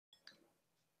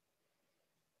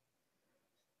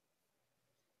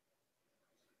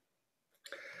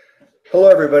Hello,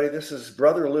 everybody. This is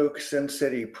Brother Luke, Sin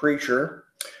City Preacher.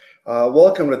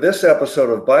 Welcome to this episode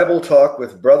of Bible Talk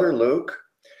with Brother Luke.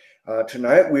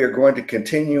 Tonight we are going to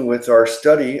continue with our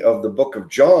study of the book of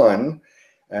John,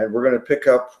 and we're going to pick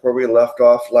up where we left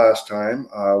off last time.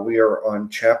 We are on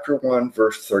chapter 1,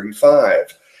 verse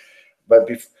 35. But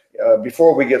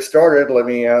before we get started, let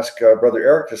me ask Brother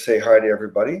Eric to say hi to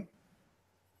everybody.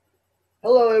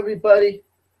 Hello, everybody.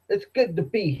 It's good to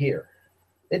be here.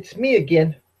 It's me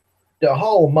again, the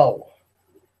homo.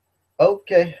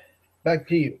 Okay, back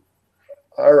to you.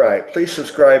 All right. Please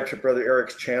subscribe to Brother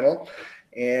Eric's channel.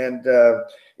 And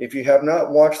if you have not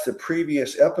watched the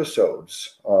previous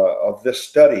episodes of this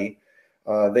study,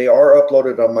 they are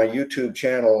uploaded on my YouTube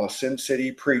channel, Sin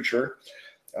City Preacher.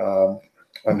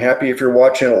 I'm happy if you're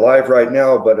watching it live right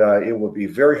now, but it will be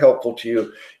very helpful to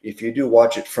you if you do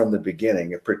watch it from the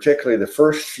beginning, and particularly the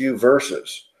first few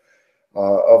verses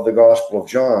of the Gospel of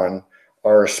John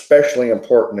are especially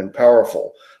important and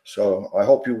powerful. So I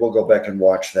hope you will go back and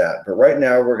watch that. But right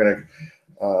now we're going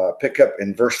to pick up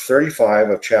in verse 35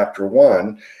 of chapter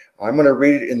 1. I'm going to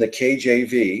read it in the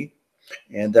KJV,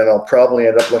 and then I'll probably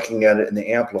end up looking at it in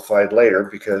the Amplified later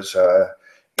because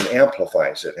it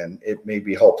amplifies it and it may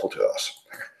be helpful to us.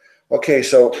 Okay,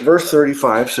 so verse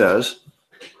 35 says,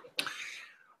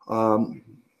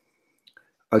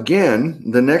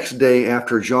 Again, the next day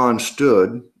after John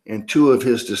stood, and two of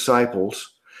his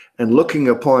disciples, and looking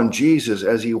upon Jesus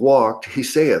as he walked, he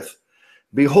saith,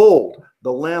 Behold,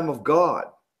 the Lamb of God.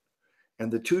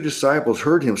 And the two disciples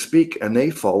heard him speak, and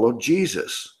they followed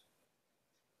Jesus.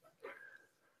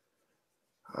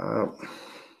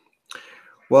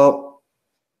 Well,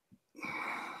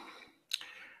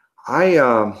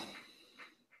 I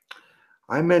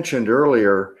mentioned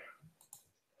earlier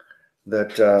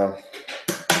that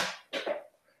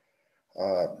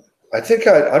I think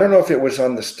I don't know if it was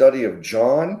on the study of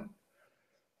John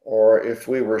or if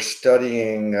we were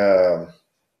studying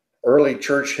early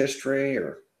church history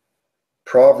or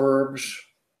Proverbs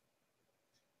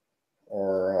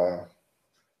or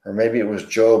maybe it was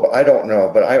Job. I don't know,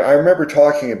 but I remember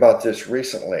talking about this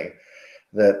recently,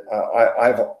 that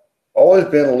I've always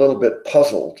been a little bit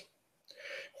puzzled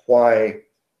why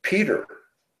Peter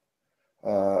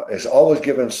is always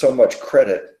given so much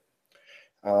credit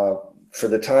for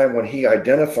the time when he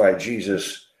identified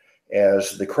Jesus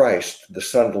as the Christ, the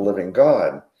Son of the living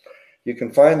God. You can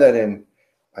find that in,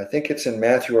 I think it's in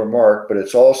Matthew or Mark, but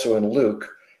it's also in Luke,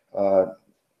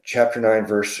 chapter 9,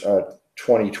 verse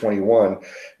 21.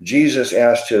 Jesus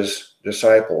asked his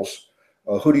disciples,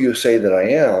 who do you say that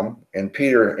I am? And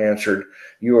Peter answered,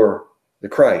 you are the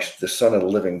Christ, the Son of the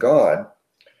living God.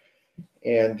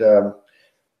 And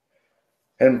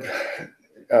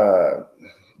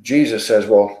Jesus says,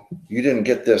 well, you didn't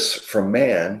get this from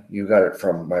man. You got it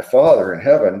from my Father in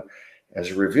heaven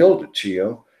as revealed it to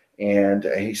you. And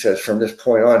he says, from this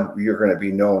point on, you're going to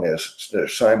be known as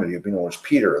Simon. You'll be known as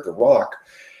Peter, the rock.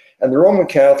 And the Roman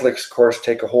Catholics, of course,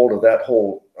 take a hold of that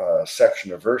whole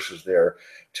section of verses there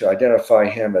to identify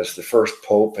him as the first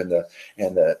pope,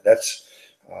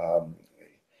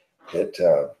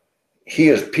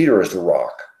 Peter is the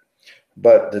rock.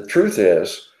 But the truth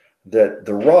is that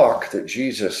the rock that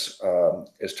Jesus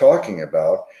is talking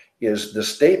about is the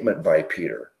statement by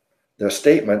Peter, the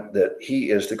statement that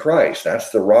he is the Christ. That's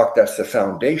the rock, that's the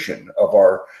foundation of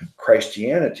our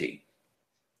Christianity.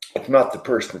 It's not the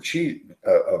person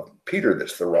of Peter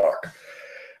that's the rock.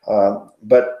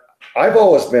 But I've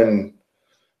always been,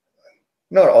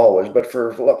 not always, but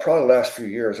for probably the last few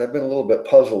years, I've been a little bit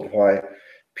puzzled why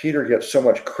Peter gets so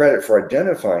much credit for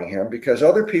identifying him, because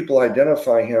other people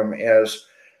identify him as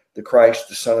the Christ,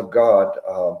 the Son of God,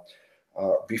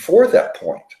 before that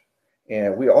point.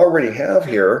 And we already have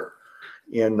here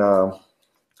in the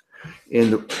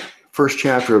first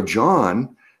chapter of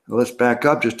John, let's back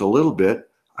up just a little bit.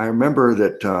 I remember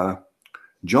that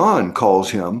John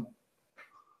calls him,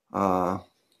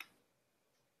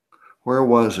 where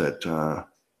was it?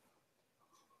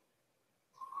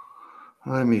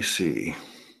 Let me see.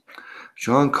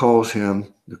 John calls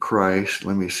him the Christ.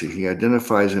 Let me see. He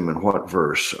identifies him in what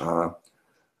verse? In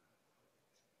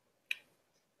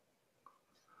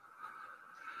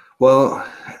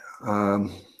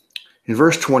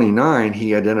verse 29,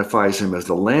 he identifies him as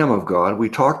the Lamb of God. We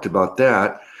talked about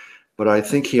that, but I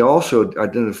think he also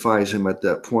identifies him at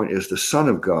that point as the Son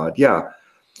of God. Yeah.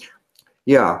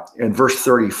 In verse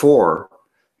 34,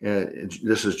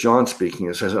 this is John speaking.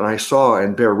 It says, and I saw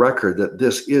and bear record that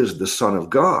this is the Son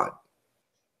of God.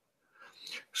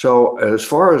 So as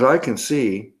far as I can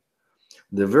see,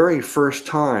 the very first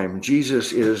time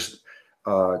Jesus is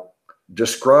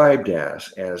described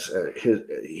as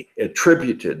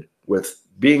attributed with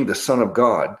being the Son of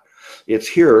God, it's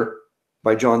here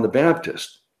by John the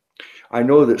Baptist. I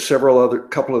know that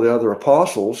couple of the other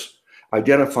apostles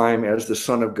identify him as the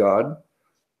Son of God,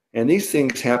 and these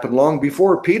things happen long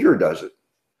before Peter does it.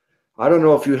 I don't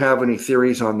know if you have any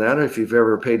theories on that, or if you've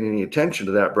ever paid any attention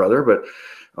to that, brother, but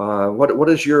what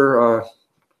is your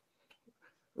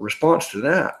response to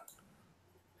that?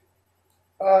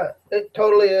 It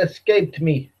totally escaped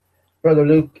me, Brother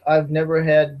Luke. I've never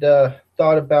had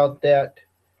thought about that.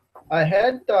 I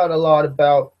had thought a lot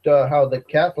about how the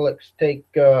Catholics take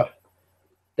the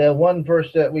one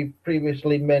verse that we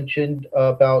previously mentioned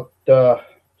about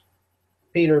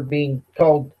Peter being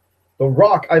called the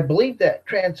rock. I believe that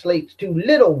translates to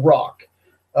little rock.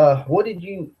 What did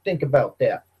you think about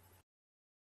that?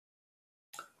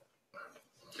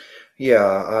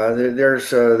 Yeah, there's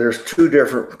two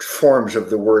different forms of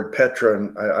the word Petra,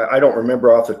 and I don't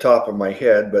remember off the top of my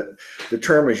head, but the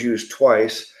term is used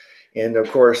twice, and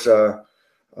of course you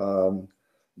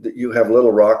have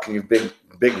little rock and you have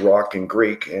big rock in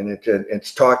Greek, and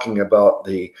it's talking about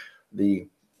the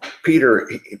Peter.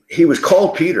 He was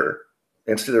called Peter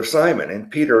instead of Simon, and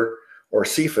Peter, or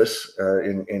Cephas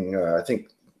in I think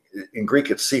in Greek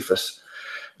it's Cephas,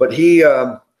 but he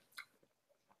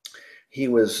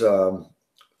was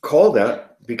called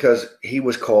that because he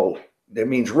was called, that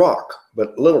means rock,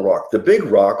 but little rock. The big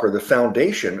rock, or the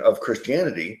foundation of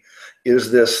Christianity,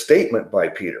 is this statement by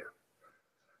Peter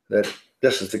that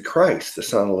this is the Christ, the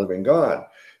Son of the living God.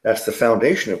 That's the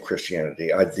foundation of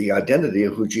Christianity, the identity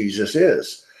of who Jesus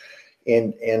is.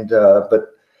 But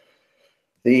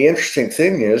the interesting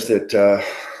thing is that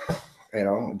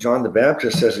John the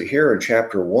Baptist says it here in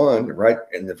chapter 1, right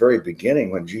in the very beginning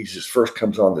when Jesus first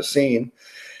comes on the scene.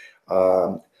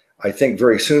 I think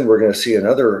very soon we're going to see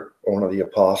another one of the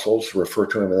apostles refer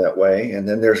to him in that way. And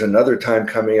then there's another time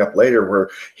coming up later where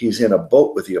he's in a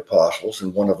boat with the apostles,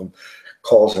 and one of them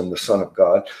calls him the Son of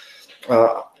God.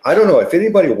 I don't know if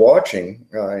anybody watching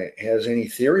has any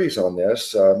theories on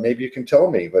this. Maybe you can tell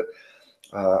me, but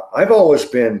I've always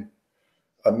been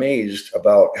amazed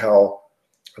about how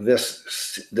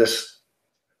this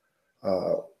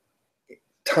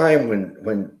time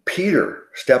when Peter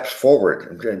steps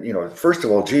forward, and first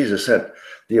of all, Jesus sent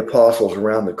the apostles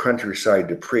around the countryside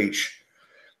to preach,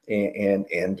 and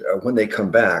when they come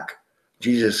back,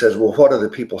 Jesus says, "Well, what are the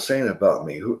people saying about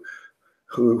me?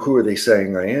 Who are they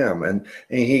saying I am?" And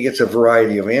he gets a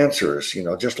variety of answers,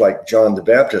 just like John the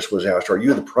Baptist was asked, "Are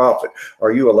you the prophet?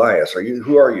 Are you Elias?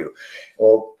 Who are you?"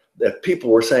 Well, that people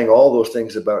were saying all those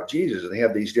things about Jesus, and they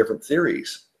have these different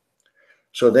theories.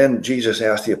 So then Jesus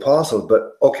asked the apostles,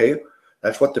 "But okay,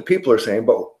 that's what the people are saying,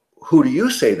 but who do you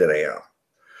say that I am?"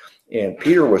 And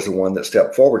Peter was the one that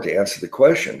stepped forward to answer the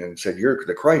question and said, "You're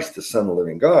the Christ, the Son of the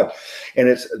living God." And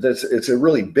it's a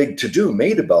really big to-do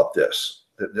made about this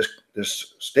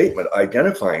statement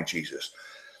identifying Jesus.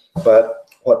 But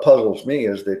what puzzles me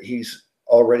is that he's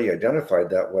already identified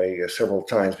that way several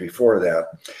times before that.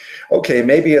 Okay,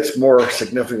 maybe it's more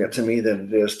significant to me than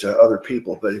it is to other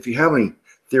people, but if you have any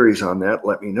theories on that,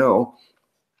 let me know.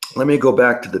 Let me go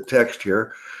back to the text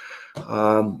here.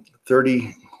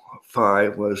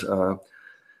 35 was,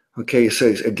 okay, it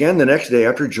says, "Again, the next day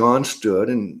after John stood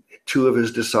and two of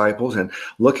his disciples, and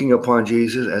looking upon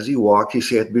Jesus as he walked, he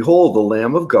said, 'Behold, the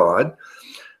Lamb of God.'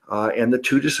 And the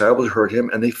two disciples heard him,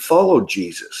 and they followed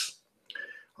Jesus."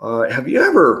 Have you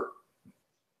ever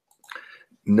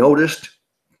noticed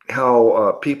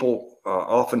how people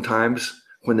oftentimes,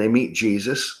 when they meet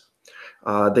Jesus,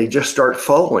 they just start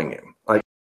following him? Like,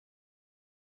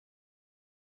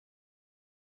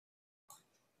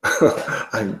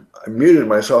 I muted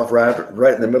myself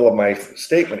right in the middle of my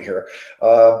statement here.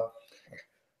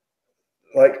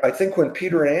 Like, I think when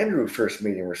Peter and Andrew first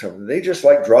meet him or something, they just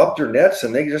like drop their nets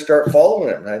and they just start following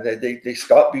him. They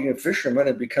stop being fishermen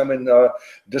and becoming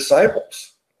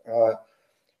disciples.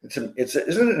 Isn't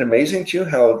it amazing to you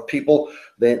how people,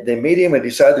 they meet him and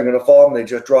decide they're going to follow him, they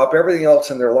just drop everything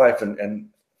else in their life and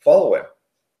follow him?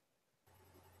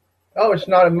 Oh, it's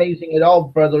not amazing at all,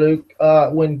 Brother Luke.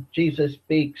 When Jesus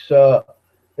speaks,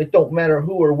 it don't matter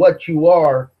who or what you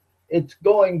are, it's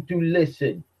going to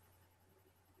listen.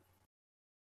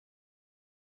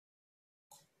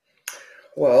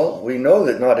 Well, we know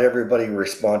that not everybody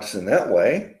responds in that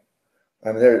way.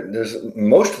 I mean, there's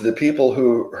most of the people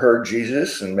who heard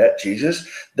Jesus and met Jesus,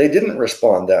 they didn't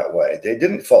respond that way. They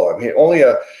didn't follow him. Only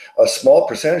a small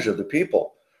percentage of the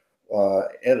people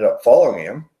ended up following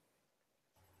him.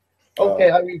 Okay,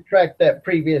 I retract that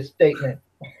previous statement.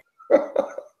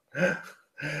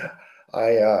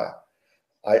 I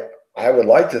would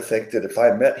like to think that if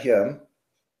I met him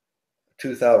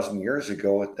 2,000 years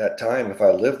ago at that time, if I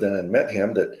lived in and met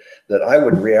him, that I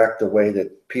would react the way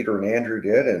that Peter and Andrew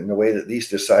did and the way that these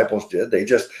disciples did.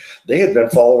 They had been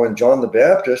following John the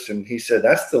Baptist, and he said,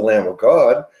 that's the Lamb of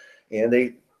God. And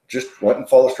they just went and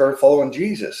started following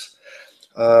Jesus.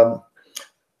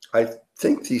 I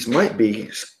think these might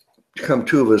become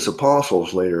two of his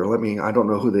apostles later. I don't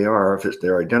know who they are, if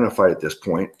they're identified at this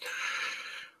point.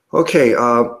 Okay,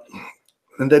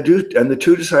 and the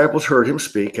two disciples heard him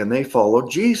speak, and they followed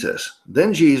Jesus.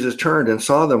 Then Jesus turned and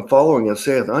saw them following, and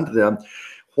saith unto them,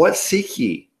 What seek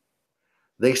ye?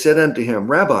 They said unto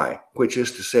him, Rabbi, which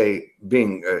is to say,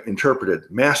 being interpreted,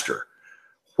 Master,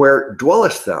 where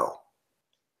dwellest thou?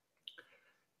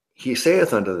 He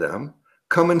saith unto them,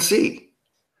 Come and see.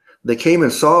 They came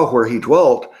and saw where he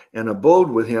dwelt, and abode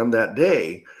with him that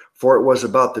day, for it was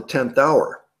about the 10th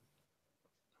hour.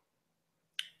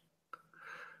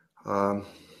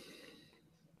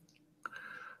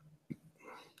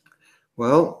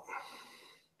 Well,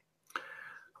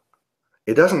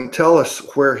 it doesn't tell us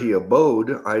where he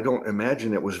abode. I don't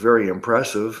imagine it was very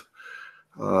impressive.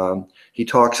 He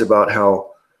talks about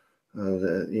how,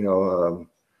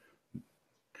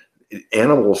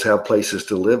 animals have places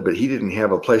to live, but he didn't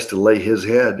have a place to lay his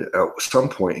head at some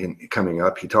point coming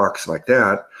up. He talks like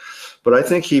that. But I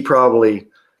think he probably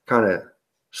kind of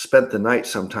spent the night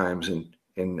sometimes in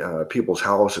people's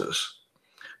houses.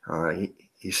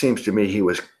 He seems to me he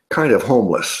was kind of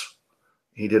homeless.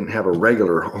 He didn't have a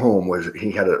regular home,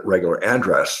 he had a regular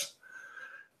address.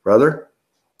 Brother?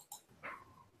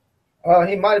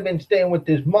 He might have been staying with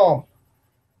his mom.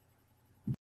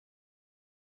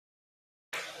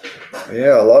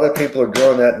 Yeah, a lot of people are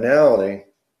doing that now.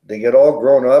 They get all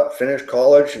grown up, finish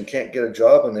college, and can't get a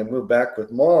job, and they move back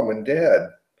with mom and dad.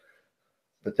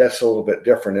 But that's a little bit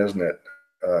different, isn't it?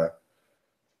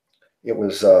 It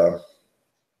was,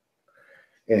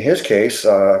 in his case,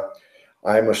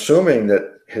 I'm assuming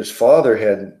that his father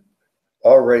had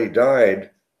already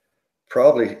died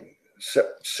probably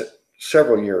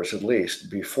several years at least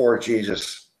before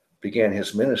Jesus began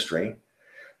his ministry.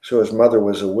 So his mother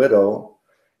was a widow.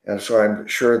 And so I'm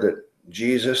sure that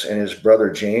Jesus and his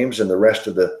brother James and the rest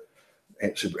of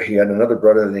he had another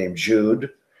brother named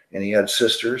Jude, and he had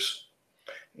sisters.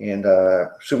 And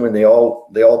assuming they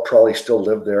all probably still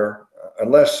lived there,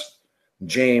 unless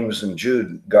James and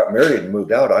Jude got married and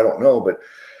moved out. I don't know, but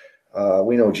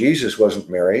we know Jesus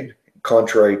wasn't married,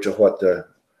 contrary to what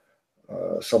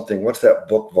what's that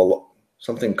book?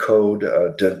 Something Code,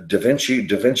 Da Vinci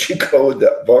Code,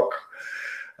 that book.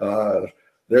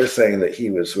 They're saying that he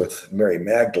was with Mary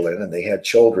Magdalene and they had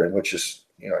children, which is,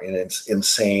 an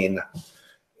insane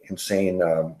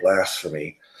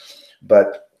blasphemy.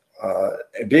 But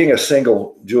being a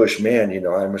single Jewish man,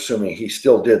 I'm assuming he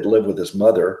still did live with his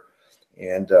mother.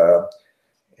 And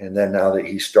then now that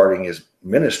he's starting his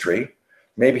ministry,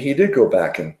 maybe he did go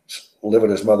back and live at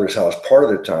his mother's house part of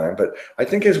the time. But I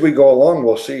think as we go along,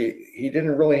 we'll see he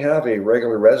didn't really have a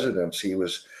regular residence. He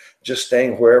was just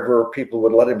staying wherever people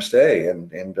would let him stay,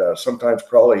 and sometimes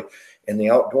probably in the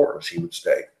outdoors he would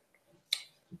stay.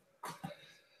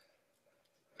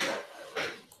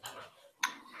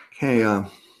 Okay,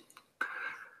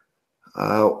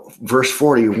 verse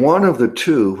 40, one of the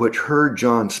two which heard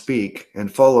John speak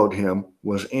and followed him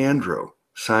was Andrew,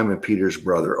 Simon Peter's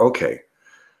brother. Okay,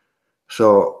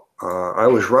 so I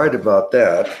was right about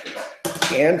that.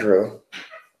 Andrew,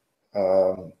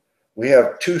 we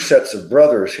have two sets of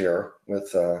brothers here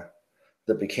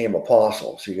that became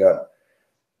apostles. You got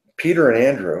Peter and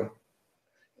Andrew,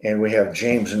 and we have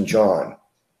James and John.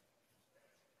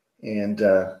 And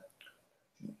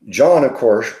John, of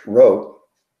course, wrote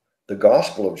the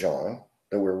Gospel of John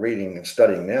that we're reading and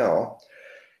studying now.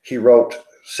 He wrote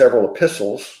several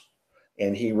epistles,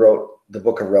 and he wrote the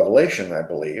book of Revelation, I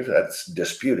believe. That's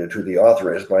disputed who the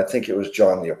author is, but I think it was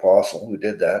John the Apostle who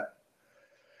did that.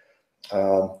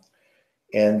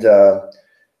 And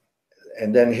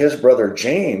then his brother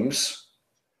James,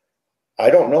 I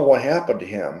don't know what happened to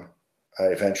him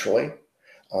eventually.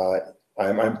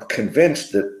 I'm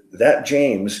convinced that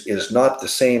James is not the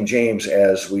same James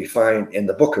as we find in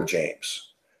the book of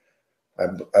James.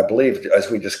 I believe, as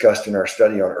we discussed in our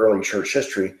study on early church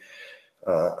history,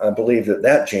 I believe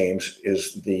that James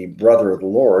is the brother of the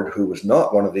Lord, who was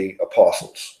not one of the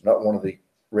apostles, not one of the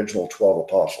original 12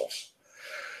 apostles.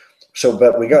 So,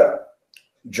 but we got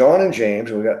John and James,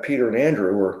 and we got Peter and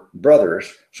Andrew were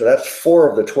brothers. So that's 4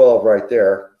 of the 12 right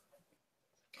there.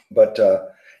 But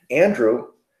Andrew,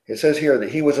 it says here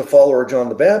that he was a follower of John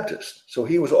the Baptist. So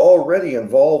he was already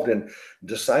involved in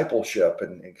discipleship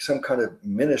and some kind of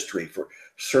ministry for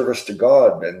service to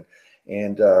God.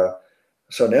 And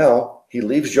so now he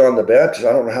leaves John the Baptist.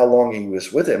 I don't know how long he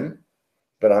was with him,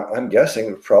 but I'm guessing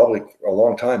it was probably a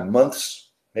long time,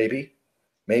 months, maybe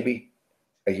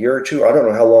a year or two. I don't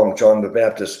know how long John the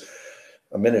Baptist's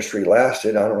ministry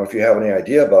lasted. I don't know if you have any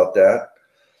idea about that,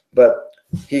 but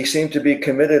he seemed to be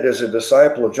committed as a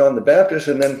disciple of John the Baptist.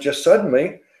 And then just suddenly,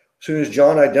 as soon as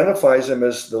John identifies him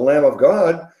as the Lamb of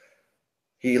God,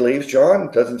 he leaves John,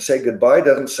 doesn't say goodbye,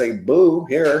 doesn't say boo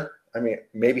here. I mean,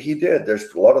 maybe he did.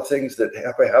 There's a lot of things that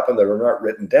happen that are not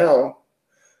written down.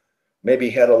 Maybe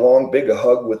he had a long, big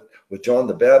hug with John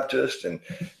the Baptist, and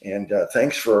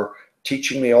thanks for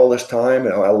teaching me all this time.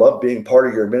 And I love being part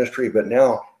of your ministry, but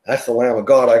now that's the Lamb of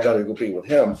God. I got to go be with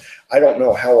him. I don't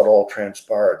know how it all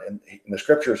transpired. And in the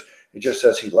scriptures, it just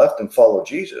says he left and followed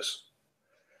Jesus.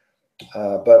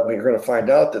 But we're going to find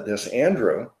out that this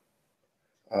Andrew,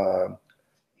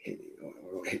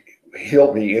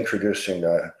 he'll be introducing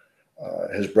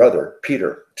his brother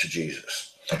Peter to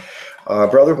Jesus.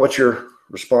 Brother, what's your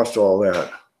response to all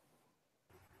that?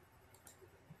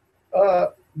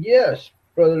 Yes,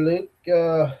 Brother Luke,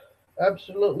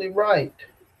 absolutely right.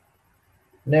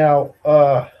 Now,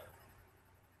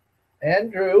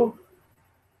 Andrew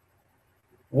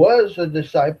was a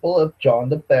disciple of John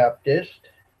the Baptist,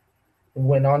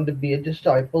 went on to be a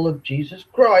disciple of Jesus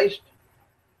Christ,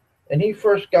 and he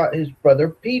first got his brother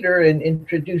Peter and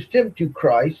introduced him to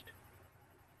Christ.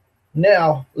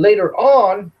 Now, later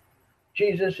on,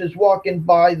 Jesus is walking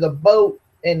by the boat,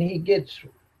 and he gets,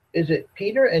 is it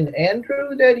Peter and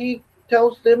Andrew that he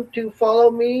tells them to follow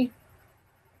me?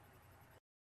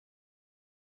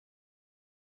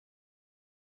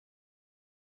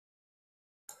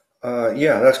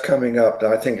 Yeah, that's coming up.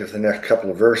 I think it's the next couple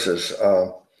of verses.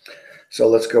 So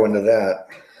let's go into that.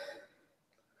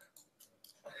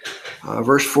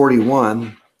 Verse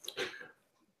 41.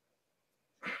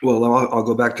 Well, I'll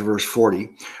go back to verse 40.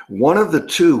 One of the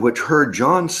two which heard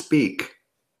John speak,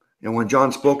 and when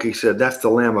John spoke, he said, "That's the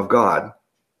Lamb of God."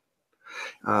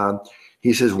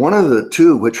 He says, one of the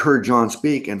two which heard John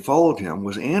speak and followed him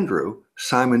was Andrew,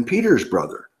 Simon Peter's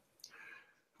brother.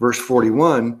 Verse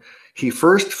 41, he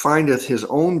first findeth his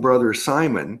own brother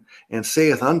Simon, and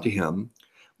saith unto him,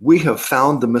 We have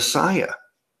found the Messiah,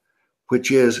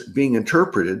 which is, being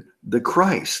interpreted, the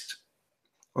Christ.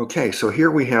 Okay, so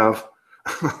here we have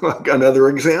another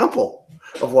example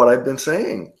of what I've been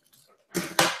saying.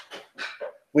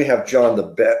 We have John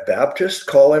the Baptist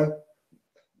call him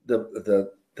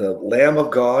the Lamb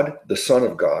of God, the Son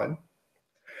of God.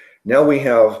 Now we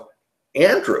have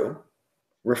Andrew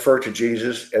refer to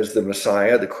Jesus as the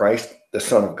Messiah, the Christ, the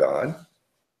Son of God.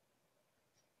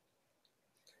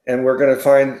 And we're going to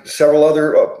find several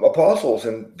other apostles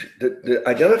and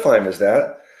identify him as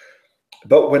that.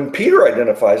 But when Peter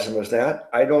identifies him as that,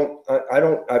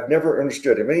 I've never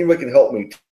understood. If anyone can help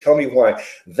me, tell me why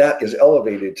that is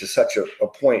elevated to such a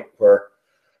point where,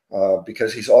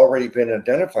 because he's already been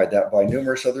identified that by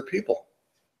numerous other people.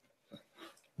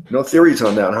 No theories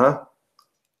on that, huh?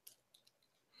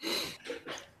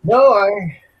 No,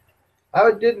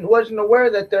 I wasn't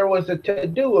aware that there was a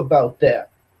to-do about that.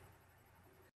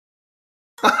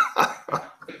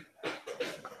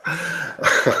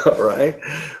 Right.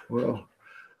 Well,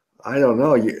 I don't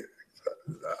know.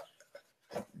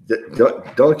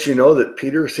 Don't you know that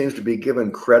Peter seems to be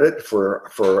given credit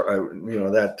for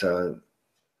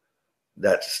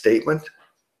that statement?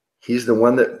 He's the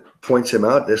one that points him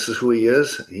out. This is who he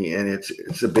is, and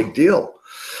it's a big deal.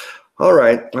 All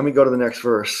right, let me go to the next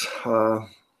verse.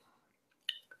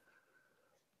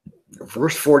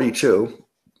 Verse 42.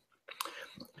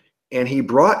 And he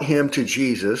brought him to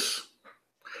Jesus,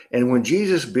 and when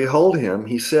Jesus beheld him,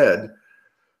 he said,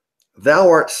 Thou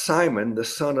art Simon, the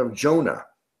son of Jonah.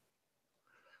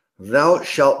 Thou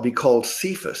shalt be called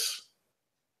Cephas,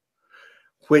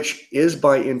 which is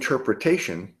by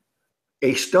interpretation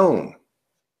a stone.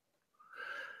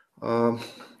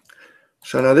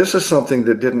 So now this is something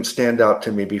that didn't stand out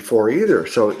to me before either.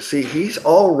 So see, he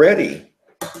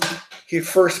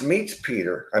first meets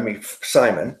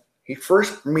Simon. He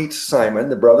first meets Simon,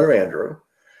 the brother Andrew.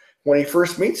 When he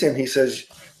first meets him, he says,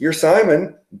 You're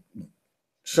Simon,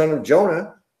 son of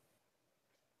Jonah.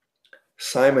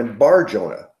 Simon Bar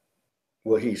Jonah.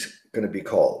 Well, he's going to be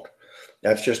called.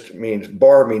 That just means,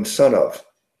 Bar means son of.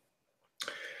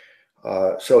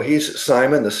 So he's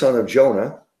Simon, the son of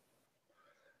Jonah.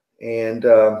 And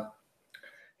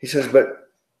he says, but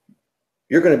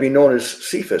you're going to be known as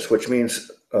Cephas, which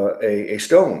means a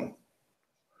stone.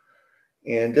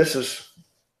 And this is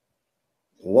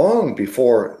long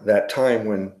before that time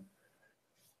when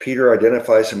Peter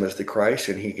identifies him as the Christ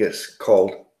and he gets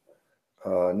called,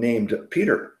 named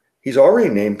Peter. He's already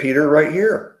named Peter right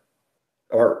here.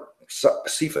 Or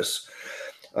Cephas.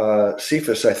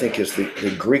 Cephas, I think, is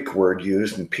the Greek word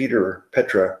used, and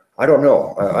Petra. I don't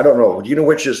know. I don't know. Do you know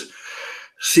which is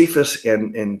Cephas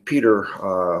and Peter?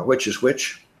 Which is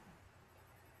which?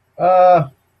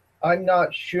 I'm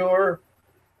not sure,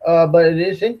 but it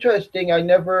is interesting. I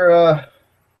never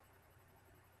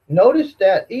noticed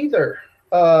that either.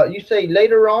 You say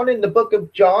later on in the book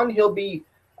of John, he'll be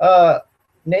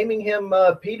naming him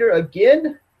Peter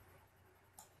again?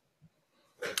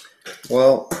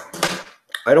 Well,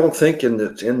 I don't think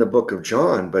it's in the book of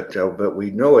John, but we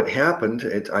know it happened.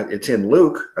 It's in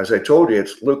Luke, as I told you.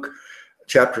 It's Luke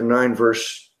chapter 9,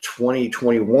 verse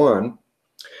 21.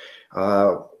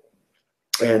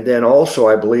 And then also,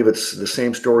 I believe it's the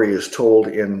same story is told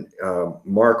in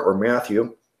Mark or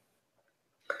Matthew.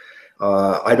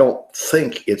 I don't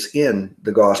think it's in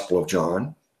the Gospel of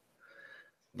John,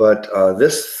 but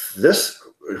this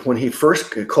when he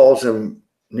first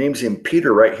names him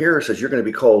Peter right here, says you're going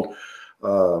to be called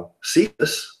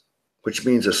Cephas, which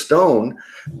means a stone.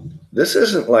 This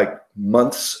isn't like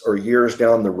months or years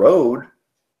down the road.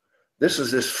 This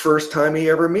is his first time he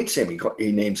ever meets him.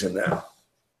 He names him that.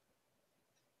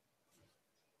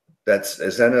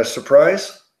 Is that a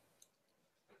surprise?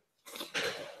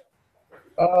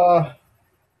 Are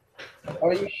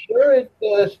you sure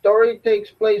the story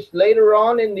takes place later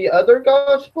on in the other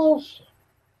Gospels?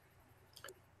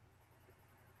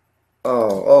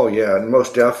 Oh yeah,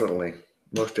 most definitely,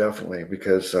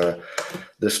 because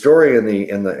the story in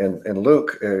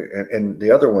Luke and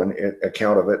the other one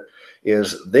account of it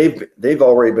is they've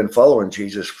already been following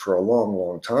Jesus for a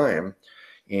long time,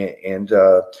 and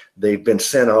they've been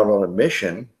sent out on a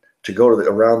mission to go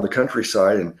around the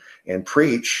countryside and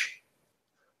preach.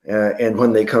 And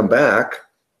when they come back,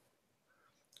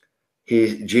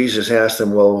 Jesus asked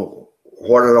them, "Well,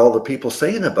 what are all the people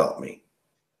saying about me?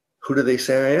 Who do they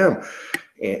say I am?"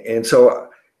 And so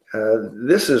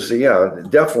this is,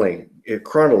 definitely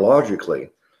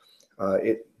chronologically,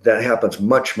 that happens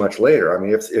much later. I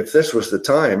mean, if this was the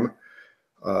time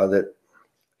that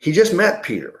he just met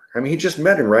Peter, I mean, he just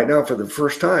met him right now for the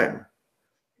first time.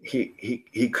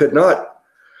 He could not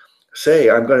say,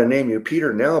 "I'm going to name you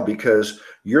Peter now because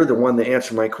you're the one that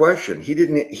answered my question."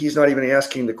 He's not even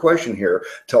asking the question here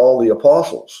to all the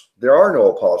apostles. There are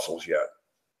no apostles yet.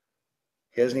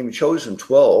 He hasn't even chosen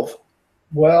 12.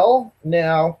 Well,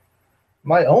 now,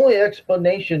 my only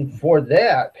explanation for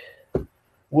that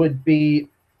would be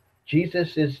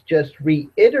Jesus is just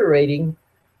reiterating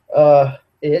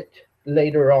it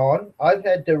later on. I've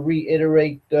had to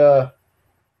reiterate to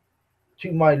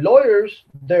my lawyers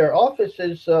their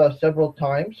offices several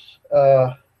times.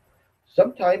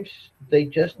 Sometimes they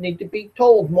just need to be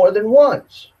told more than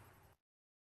once.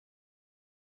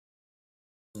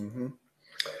 Mm-hmm.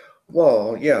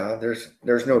 Well, yeah,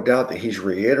 there's no doubt that he's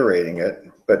reiterating it.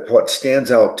 But what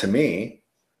stands out to me,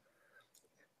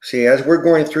 see, as we're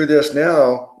going through this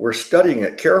now, we're studying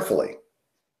it carefully.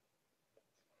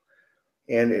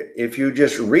 And if you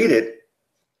just read it,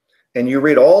 and you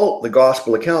read all the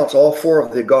gospel accounts, all 4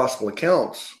 of the gospel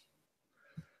accounts,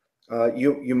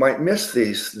 you might miss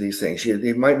these things.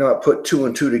 You might not put 2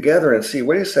 and 2 together and see,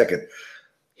 wait a second,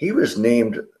 he was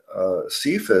named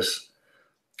Cephas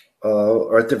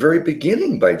at the very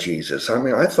beginning by Jesus. I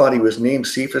mean, I thought he was named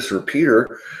Cephas or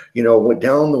Peter, went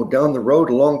down the road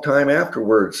a long time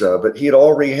afterwards, but he had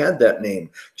already had that name.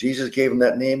 Jesus gave him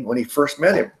that name when he first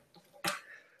met him.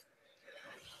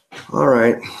 All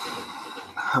right,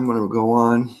 I'm going to go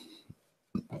on.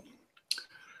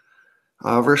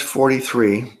 Verse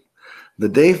 43, the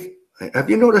day. Have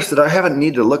you noticed that I haven't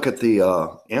needed to look at the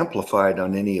Amplified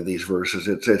on any of these verses?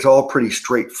 It's all pretty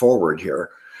straightforward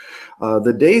here.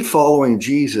 The day following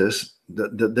Jesus,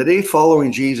 the day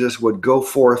following Jesus would go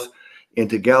forth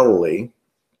into Galilee.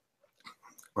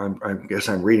 I guess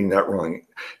I'm reading that wrong. It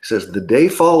says, the day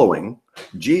following,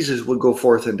 Jesus would go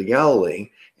forth into Galilee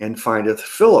and findeth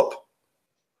Philip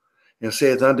and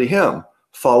saith unto him,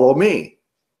 follow me.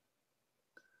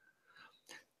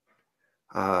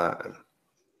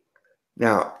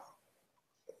 Now,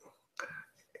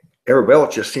 everybody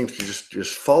else just seems to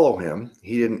just follow him.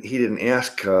 He didn't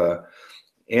ask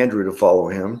Andrew to follow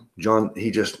him. John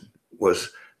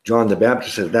the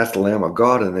Baptist said, that's the Lamb of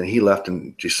God, and then he left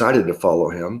and decided to follow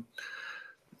him.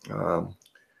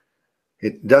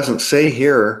 It doesn't say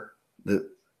here that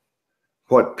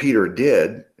what Peter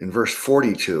did in verse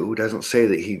 42. It doesn't say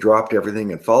that he dropped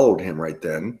everything and followed him right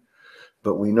then,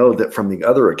 but we know that from the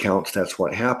other accounts that's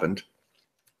what happened.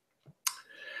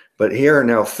 But here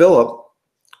now Philip,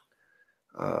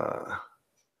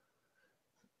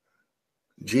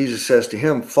 Jesus says to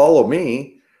him, follow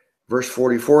me. verse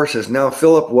 44 says, Now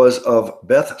Philip was of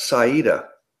Bethsaida,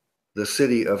 the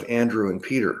city of Andrew and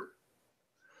Peter.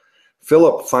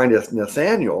 Philip findeth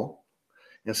Nathanael,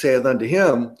 and saith unto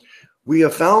him, We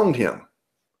have found him,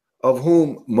 of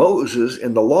whom Moses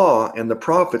in the law and the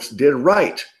prophets did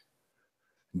write,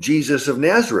 Jesus of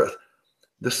Nazareth,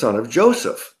 the son of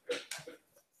Joseph.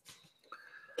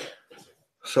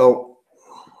 So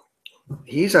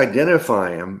he's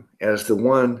identifying him as the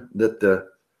one that the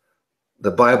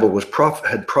Bible was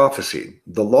had prophesied.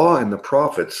 The law and the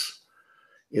prophets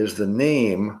is the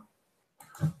name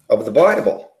of the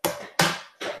Bible.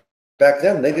 Back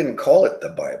then, they didn't call it the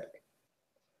Bible.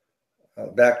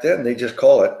 Back then, they just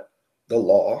call it the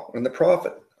law and the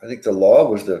prophet. I think the law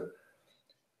was the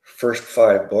first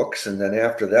 5 books, and then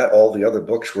after that, all the other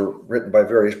books were written by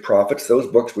various prophets. Those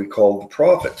books we called the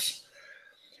prophets.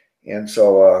 And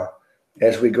so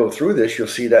as we go through this, you'll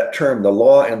see that term, the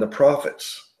law and the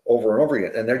prophets, over and over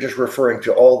again. And they're just referring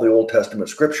to all the Old Testament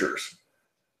scriptures,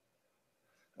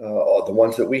 the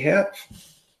ones that we have.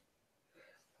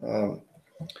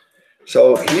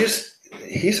 So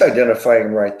he's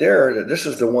identifying right there that this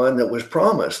is the one that was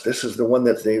promised. This is the one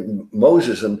that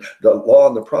Moses and the law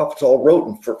and the prophets all wrote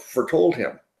and foretold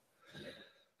him.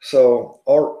 So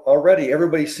already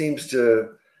everybody seems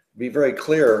to be very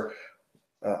clear.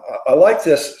 I like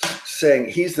this saying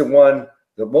he's the one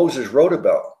that Moses wrote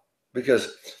about,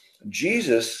 because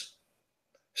Jesus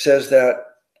says that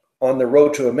on the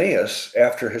road to Emmaus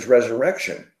after his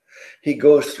resurrection. He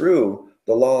goes through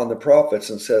the law and the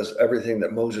prophets and says everything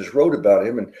that Moses wrote about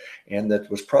him and that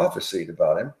was prophesied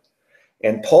about him.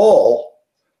 And Paul,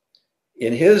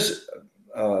 in his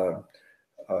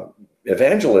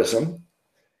evangelism,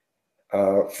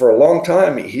 for a long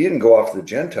time, he didn't go off to the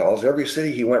Gentiles. Every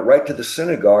city, he went right to the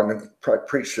synagogue and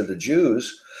preached to the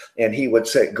Jews. And he would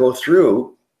go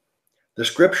through the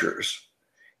scriptures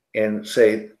and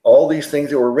say all these things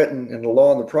that were written in the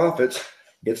law and the prophets,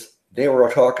 they were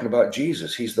all talking about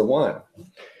Jesus. He's the one.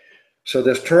 So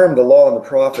this term, the law and the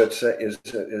prophets,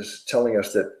 is telling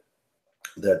us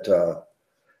that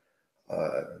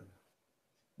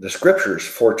the scriptures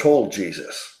foretold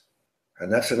Jesus.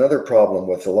 And that's another problem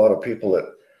with a lot of people,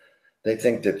 that they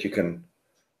think that you can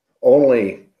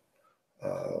only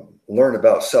learn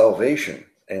about salvation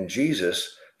and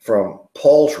Jesus from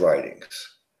Paul's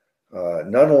writings.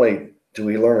 Not only do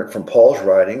we learn it from Paul's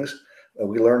writings,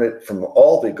 we learn it from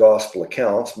all the gospel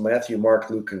accounts, Matthew, Mark,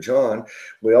 Luke, and John.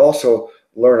 We also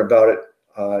learn about it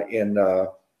in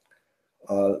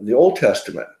the Old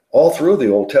Testament. All through the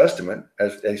Old Testament,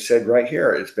 as they said right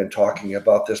here, it's been talking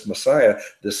about this Messiah,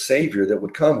 the Savior that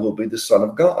would come, who will be the Son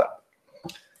of God.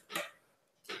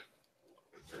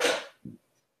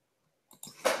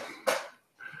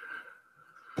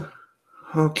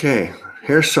 Okay,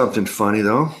 here's something funny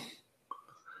though.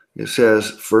 It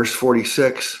says, verse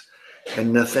 46,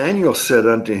 And Nathanael said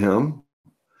unto him,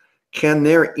 Can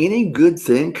there any good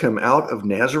thing come out of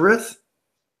Nazareth?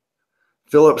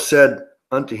 Philip said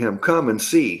unto him, Come and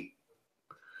see.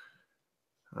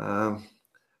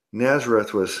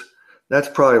 Nazareth that's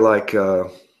probably like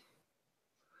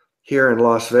here in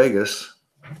Las Vegas.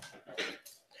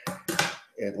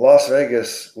 In Las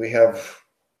Vegas, we have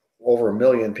over 1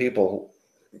 million people,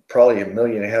 probably 1.5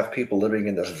 million people living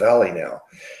in this valley now.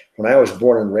 When I was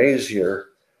born and raised here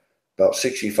about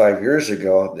 65 years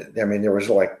ago, I mean, there was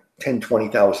like 10,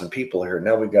 20,000 people here.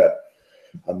 Now we've got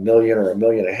 1 million or 1.5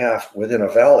 million within a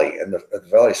valley, and the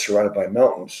valley is surrounded by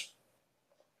mountains.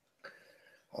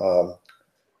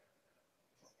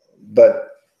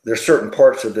 But there's certain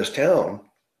parts of this town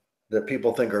that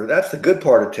people think that's the good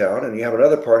part of town, and you have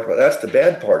another part, but that's the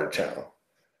bad part of town.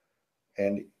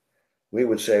 And we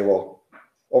would say, well,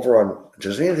 over on,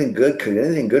 could anything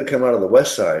good come out of the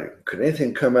west side? Could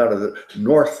anything come out of the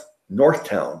north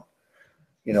town?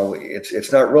 You know,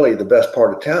 it's not really the best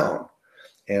part of town.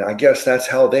 And I guess that's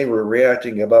how they were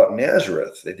reacting about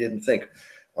Nazareth. They didn't think,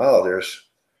 wow,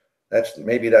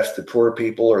 maybe that's the poor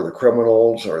people or the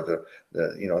criminals or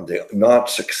the not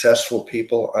successful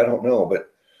people. I don't know, but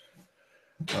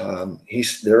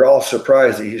they're all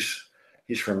surprised that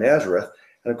he's from Nazareth.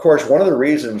 And of course, one of the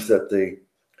reasons that the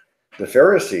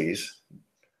Pharisees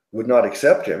would not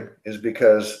accept him is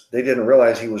because they didn't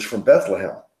realize he was from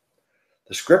Bethlehem.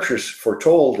 The scriptures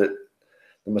foretold that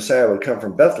the Messiah would come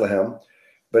from Bethlehem,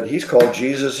 but he's called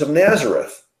Jesus of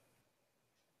Nazareth.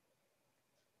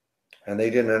 And they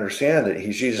didn't understand that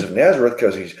he's Jesus of Nazareth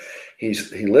because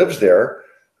he lives there,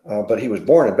 but he was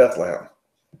born in Bethlehem.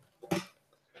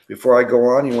 Before I go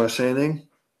on, you want to say anything?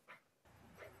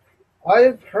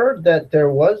 I've heard that there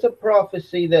was a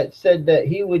prophecy that said that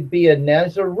he would be a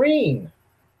Nazarene.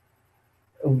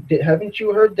 Haven't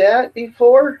you heard that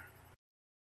before?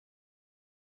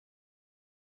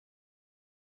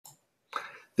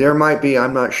 There might be.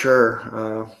 I'm not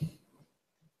sure.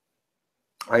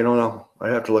 I don't know.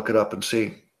 I'd have to look it up and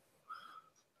see.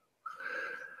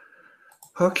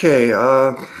 Okay.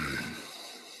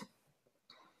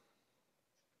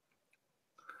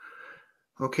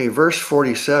 Okay, verse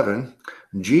 47.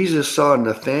 Jesus saw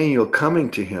Nathanael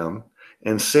coming to him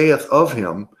and saith of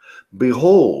him,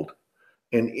 Behold,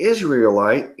 an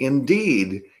Israelite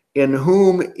indeed, in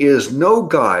whom is no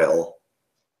guile.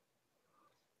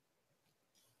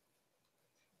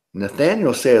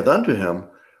 Nathanael saith unto him,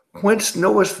 Whence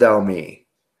knowest thou me?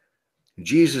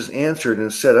 Jesus answered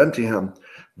and said unto him,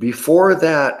 Before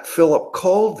that Philip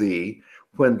called thee,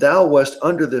 when thou wast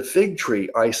under the fig tree,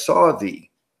 I saw thee.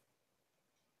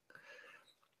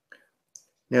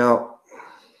 Now,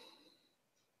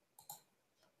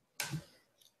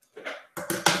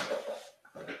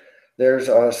 there's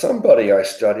somebody I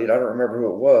studied, I don't remember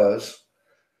who it was.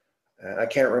 I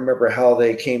can't remember how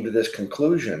they came to this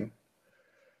conclusion.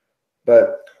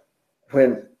 But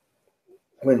when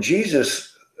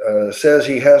Jesus says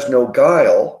he has no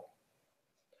guile,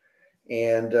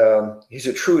 and he's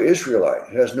a true Israelite,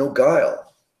 he has no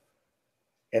guile.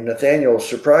 And Nathanael's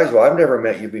surprised, well, I've never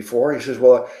met you before. He says,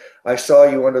 well, I saw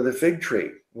you under the fig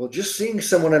tree. Well, just seeing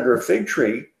someone under a fig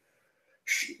tree,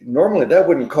 normally that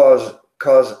wouldn't cause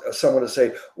someone to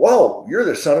say, whoa, you're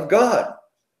the Son of God.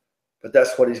 But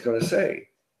that's what he's going to say.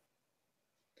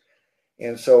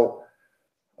 And so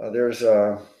there's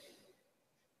the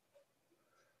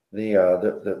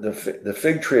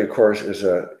fig tree, of course, is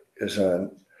a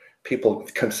people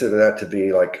consider that to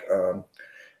be like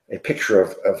a picture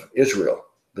of Israel,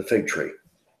 the fig tree.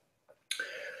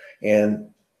 And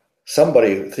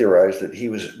somebody theorized that he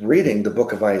was reading the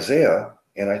book of Isaiah,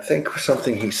 and I think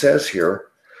something he says here,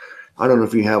 I don't know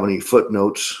if you have any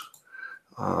footnotes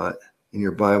in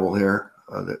your Bible here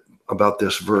about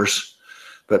this verse,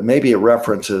 but maybe it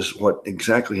references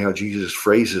exactly how Jesus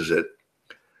phrases it.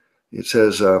 It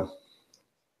says,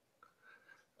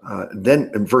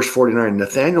 then in verse 49,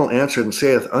 Nathanael answered and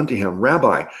saith unto him,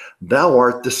 Rabbi, thou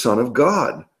art the Son of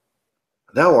God.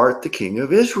 Thou art the King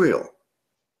of Israel.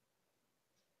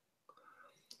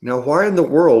 Now, why in the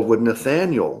world would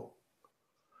Nathanael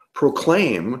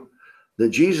proclaim that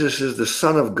Jesus is the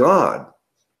Son of God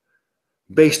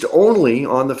based only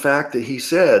on the fact that he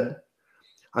said,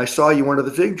 I saw you under the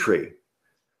fig tree?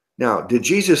 Now, did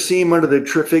Jesus see him under the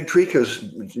fig tree because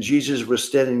Jesus was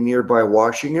standing nearby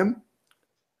watching him?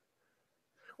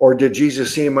 Or did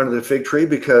Jesus see him under the fig tree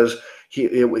because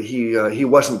he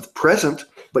wasn't present,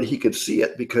 but he could see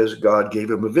it because God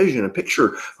gave him a vision, a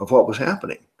picture of what was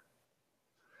happening?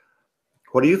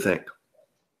 What do you think?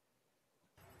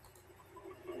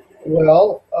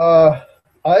 Well,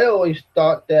 I always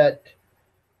thought that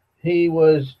he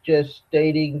was just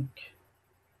stating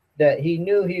that he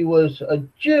knew he was a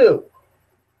Jew.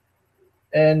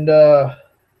 And,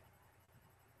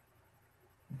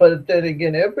 but then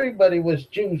again, everybody was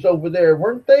Jews over there,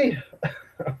 weren't they?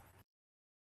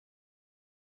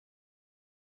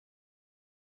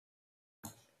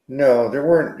 No,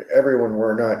 everyone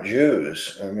were not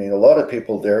Jews. I mean, a lot of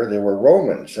people there, they were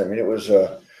Romans. I mean, it was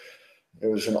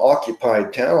an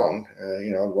occupied town.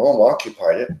 Rome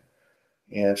occupied it.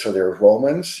 And so there were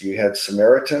Romans, you had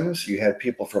Samaritans, you had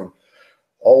people from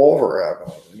all over,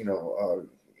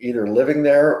 either living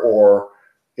there or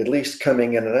at least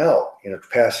coming in and out,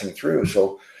 passing through.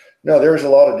 So no, there was a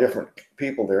lot of different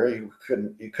people there. You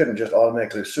couldn't just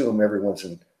automatically assume everyone's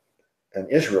an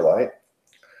Israelite.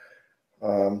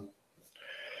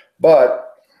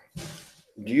 But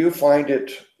do you find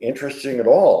it interesting at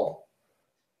all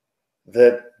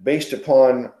that based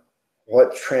upon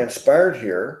what transpired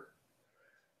here,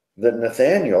 that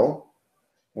Nathanael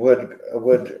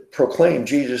would proclaim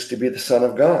Jesus to be the Son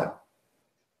of God?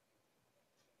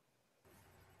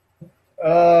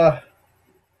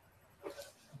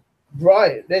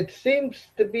 Right. He seems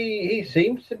to be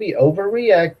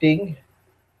overreacting.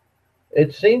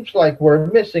 It seems like we're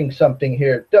missing something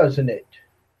here, doesn't it?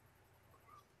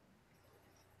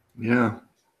 Yeah.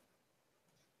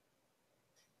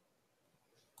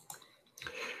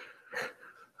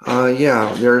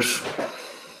 Yeah, there's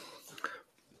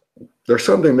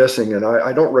something missing, and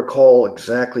I don't recall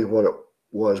exactly what it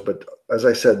was, but as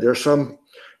I said, there's some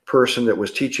person that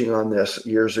was teaching on this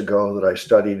years ago that I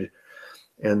studied,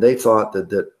 and they thought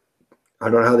that I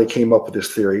don't know how they came up with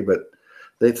this theory, but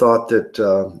they thought that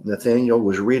Nathanael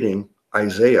was reading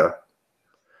Isaiah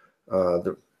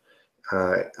under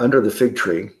the fig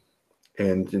tree,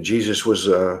 and Jesus was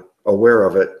aware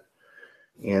of it,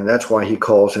 And that's why he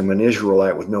calls him an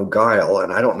Israelite with no guile.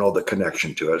 And I don't know the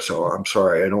connection to it, so I'm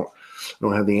sorry, I don't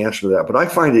have the answer to that. But I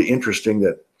find it interesting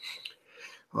that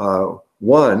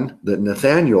one, that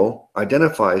Nathanael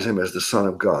identifies him as the Son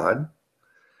of God.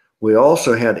 We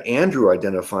also had Andrew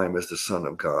identify him as the Son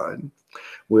of God.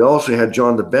 We also had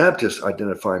John the Baptist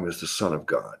identify him as the Son of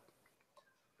God.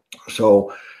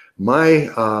 So my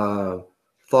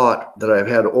thought that I've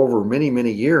had over many,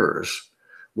 many years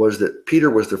was that Peter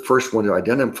was the first one to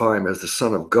identify him as the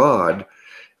Son of God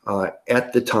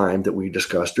at the time that we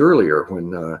discussed earlier,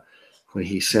 when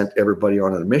he sent everybody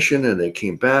on a mission and they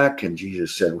came back and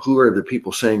Jesus said, "Who are the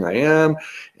people saying I am?"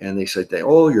 And they said,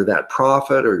 "Oh, you're that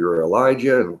prophet, or you're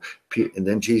Elijah." And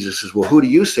then Jesus says, "Well, who do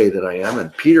you say that I am?"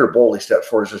 And Peter boldly steps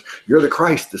forward and says, "You're the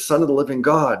Christ, the Son of the living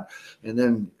God." And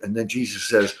then Jesus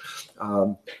says,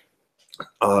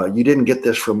 "You didn't get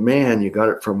this from man. You got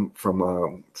it from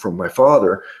my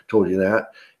Father. Told you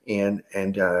that, and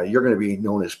you're going to be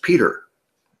known as Peter,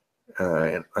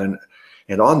 and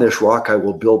on this rock I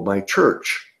will build my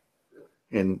church."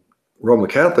 And Roman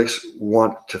Catholics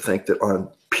want to think that on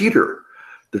Peter,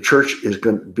 the church is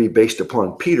going to be based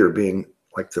upon Peter being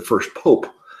like the first pope.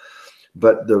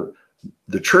 But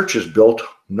the church is built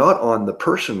not on the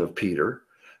person of Peter,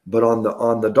 but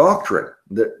on the doctrine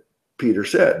that Peter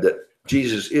said, that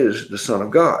Jesus is the Son of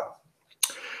God.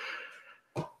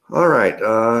 All right,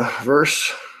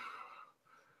 verse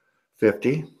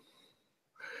 50.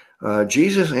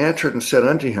 Jesus answered and said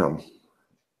unto him,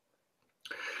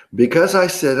 "Because I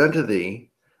said unto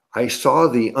thee, I saw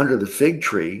thee under the fig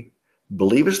tree,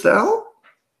 believest thou?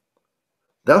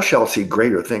 Thou shalt see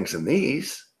greater things than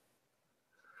these."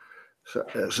 So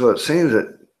it seems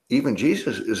that even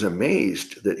Jesus is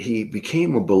amazed that he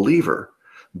became a believer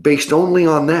based only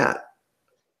on that.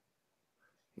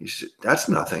 He said, "That's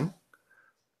nothing.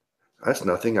 That's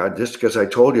nothing. Just because I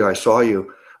told you I saw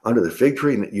you under the fig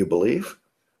tree and that you believe,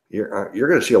 you're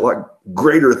going to see a lot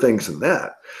greater things than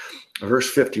that." Verse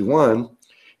 51,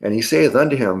 and he saith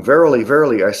unto him, "Verily,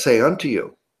 verily, I say unto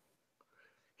you,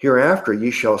 hereafter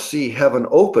ye shall see heaven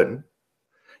open,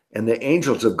 and the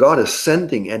angels of God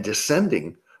ascending and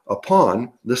descending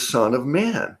upon the Son of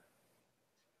Man."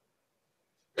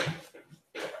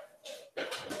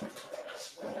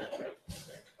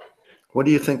 What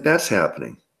do you think that's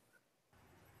happening?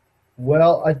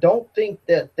 Well, I don't think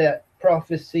that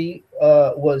prophecy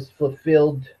was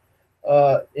fulfilled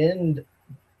in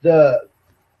the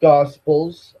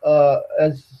Gospels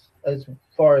as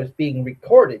far as being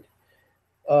recorded.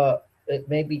 It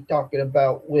may be talking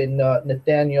about when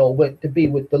Nathaniel went to be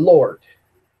with the Lord.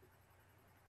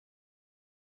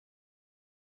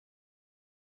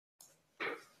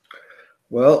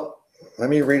 Well, let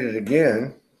me read it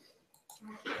again.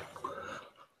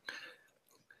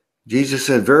 Jesus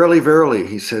said, "Verily, verily,"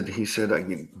 he said,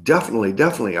 "Definitely,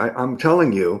 definitely, I'm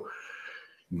telling you,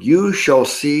 you shall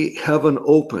see heaven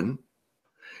open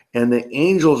and the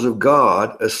angels of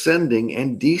God ascending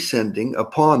and descending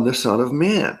upon the Son of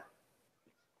Man."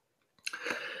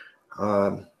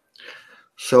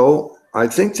 So I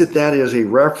think that is a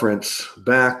reference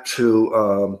back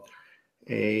to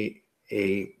a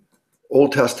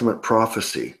Old Testament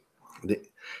prophecy.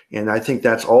 And I think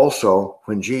that's also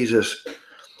when Jesus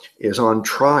is on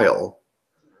trial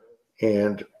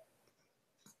and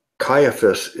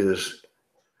Caiaphas is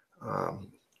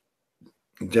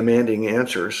demanding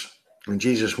answers, and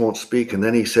Jesus won't speak. And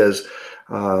then he says,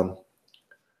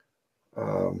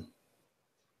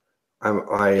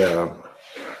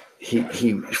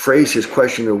 he phrased his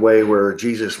question in a way where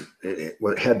Jesus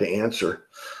had to answer.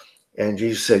 And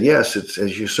Jesus said, "Yes, it's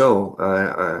as you sow.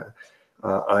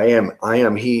 I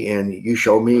am he, and you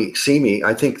shall see me."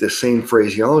 I think the same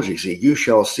phraseology. See, you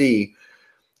shall see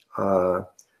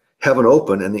heaven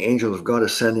open and the angels of God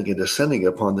ascending and descending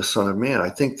upon the Son of Man. I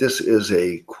think this is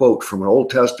a quote from an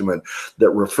Old Testament that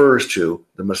refers to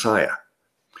the Messiah.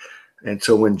 And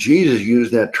so when Jesus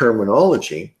used that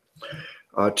terminology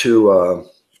to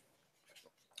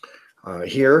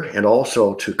here and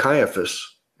also to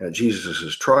Caiaphas at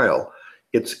Jesus' trial,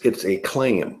 it's a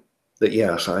claim that,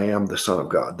 yes, I am the Son of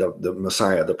God, the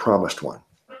Messiah, the promised one.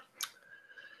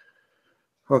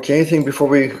 Okay, anything before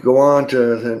we go on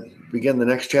to begin the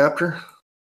next chapter?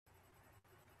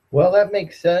 Well, that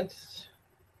makes sense.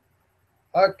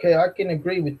 Okay, I can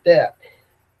agree with that.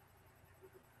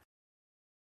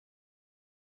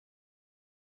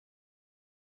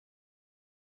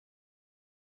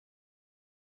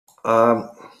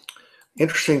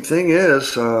 Interesting thing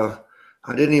is,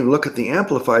 I didn't even look at the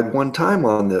Amplified one time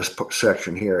on this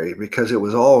section here because it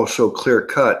was all so clear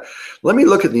cut. Let me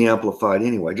look at the Amplified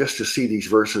anyway, just to see these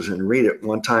verses and read it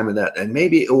one time in that, and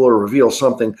maybe it will reveal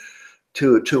something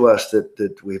to us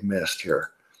that we've missed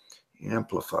here.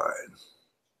 Amplified.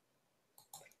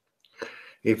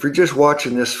 If you're just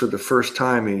watching this for the first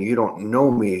time and you don't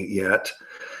know me yet,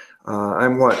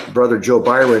 I'm what Brother Joe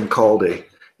Byron called a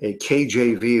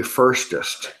KJV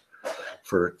firstist.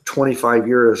 For 25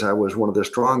 years, I was one of the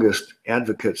strongest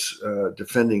advocates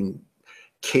defending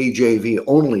KJV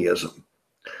onlyism.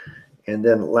 And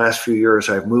then the last few years,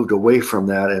 I've moved away from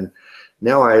that. And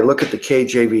now I look at the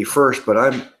KJV first, but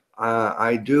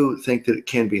I do think that it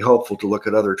can be helpful to look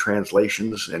at other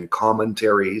translations and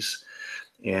commentaries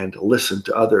and listen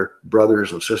to other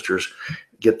brothers and sisters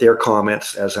get their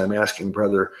comments, as I'm asking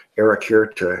Brother Eric here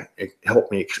to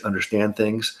help me understand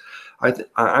things. I'm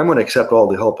going to accept all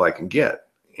the help I can get.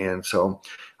 And so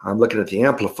I'm looking at the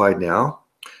Amplified now.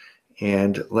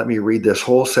 And let me read this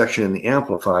whole section in the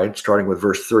Amplified, starting with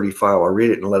verse 35. I'll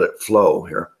read it and let it flow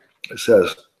here. It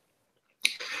says,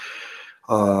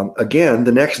 again,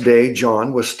 the next day,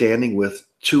 John was standing with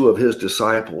two of his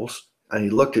disciples, and he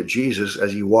looked at Jesus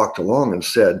as he walked along and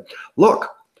said, "Look,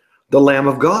 the Lamb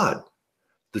of God."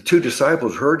 The two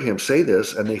disciples heard him say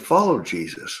this, and they followed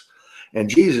Jesus. And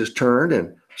Jesus turned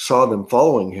and saw them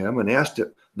following him and asked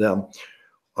them,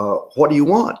 "What do you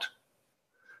want?"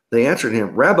 They answered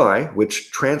him, "Rabbi,"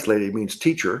 which translated means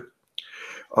teacher,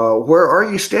 "where are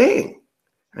you staying?"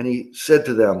 And he said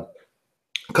to them,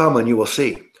 "Come and you will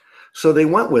see." So they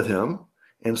went with him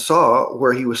and saw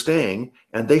where he was staying,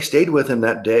 and they stayed with him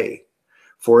that day,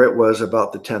 for it was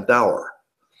about the 10th hour.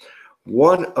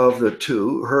 One of the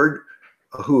two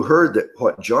who heard that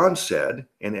what John said,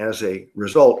 and as a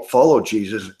result followed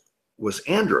Jesus, was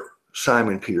Andrew,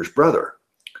 Simon Peter's brother.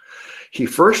 He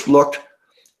first looked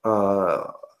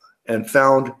and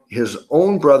found his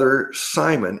own brother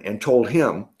Simon and told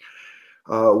him,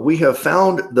 "We have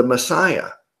found the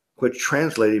Messiah," which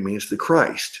translated means the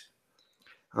Christ.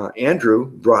 Andrew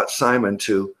brought Simon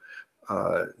to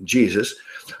Jesus.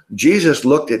 Jesus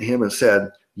looked at him and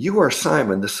said, "You are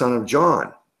Simon, the son of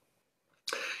John.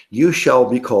 You shall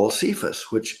be called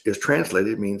Cephas," which is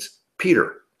translated means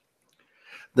Peter.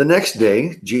 The next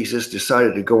day, Jesus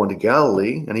decided to go into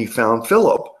Galilee, and he found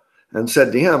Philip and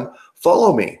said to him,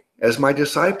 "Follow me as my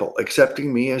disciple,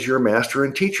 accepting me as your master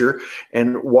and teacher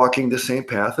and walking the same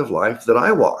path of life that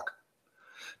I walk."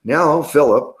 Now,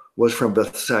 Philip was from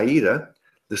Bethsaida,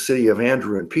 the city of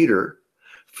Andrew and Peter.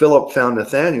 Philip found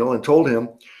Nathanael and told him,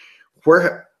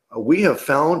 "Where we have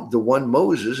found the one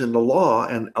Moses in the law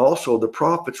and also the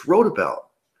prophets wrote about,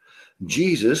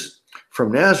 Jesus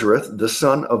from Nazareth, the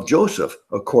son of Joseph,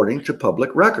 according to public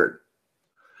record."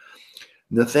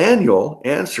 Nathanael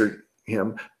answered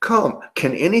him, "Come,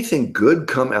 can anything good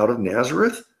come out of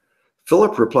Nazareth?"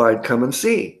 Philip replied, "Come and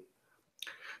see."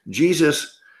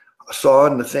 Jesus saw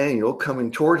Nathanael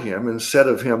coming toward him and said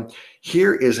of him,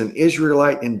 "Here is an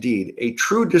Israelite indeed, a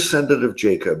true descendant of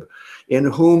Jacob, in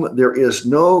whom there is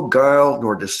no guile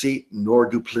nor deceit nor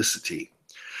duplicity."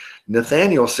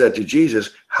 Nathanael said to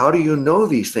Jesus, "How do you know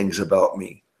these things about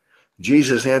me?"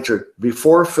 Jesus answered,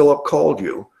 "Before Philip called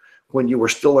you, when you were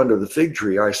still under the fig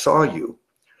tree, I saw you."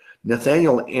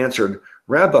 Nathanael answered,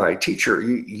 "Rabbi, teacher,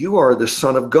 you are the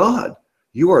Son of God.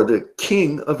 You are the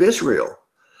King of Israel."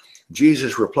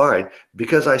 Jesus replied,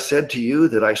 "Because I said to you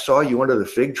that I saw you under the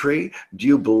fig tree, do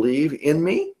you believe in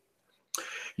me?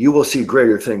 You will see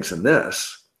greater things than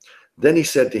this." Then he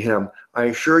said to him, "I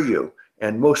assure you,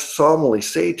 and most solemnly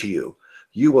say to you,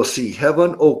 you will see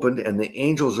heaven opened and the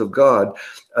angels of God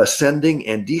ascending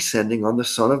and descending on the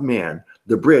Son of Man,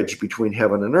 the bridge between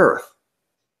heaven and earth."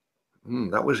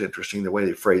 That was interesting, the way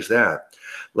they phrased that.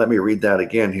 Let me read that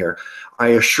again here. "I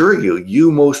assure you,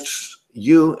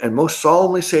 you and most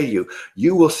solemnly say to you,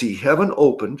 you will see heaven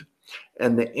opened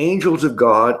and the angels of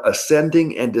God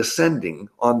ascending and descending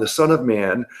on the Son of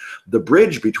Man, the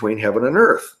bridge between heaven and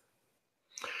earth."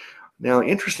 Now,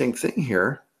 interesting thing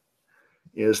here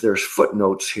is there's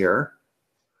footnotes here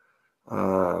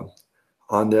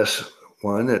on this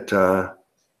one.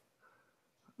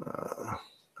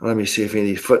 Let me see if any of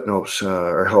these footnotes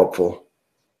are helpful.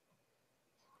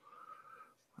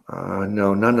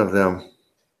 No, none of them.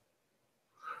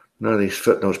 None of these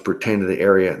footnotes pertain to the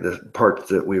area, the part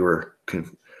that we were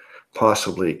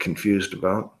possibly confused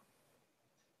about.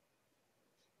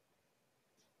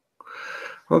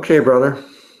 Okay, brother.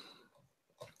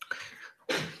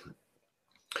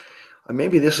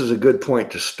 Maybe this is a good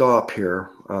point to stop here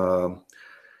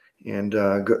and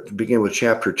begin with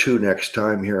chapter 2 next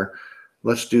time here.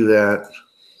 Let's do that.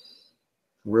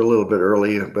 We're a little bit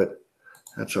early, but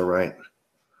That's all right.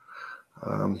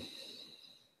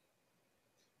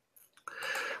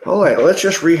 All right, let's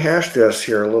just rehash this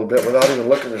here a little bit without even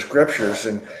looking at the scriptures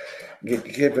and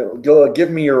give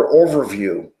me your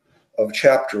overview of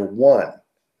chapter 1.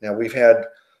 Now we've had,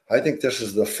 I think this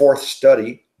is the 4th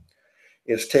study.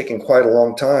 It's taken quite a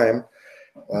long time.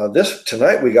 This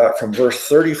tonight we got from verse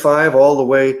 35 all the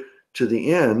way to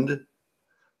the end,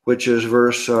 which is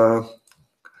verse,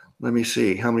 let me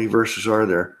see, how many verses are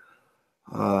there?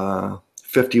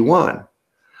 51.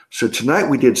 So tonight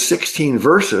we did 16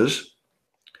 verses.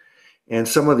 And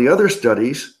some of the other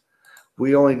studies,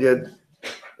 we only did,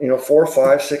 4,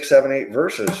 5, 6, 7, 8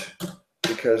 verses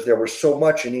because there was so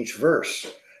much in each verse.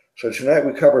 So tonight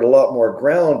we covered a lot more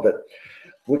ground, but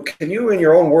can you, in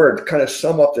your own words, kind of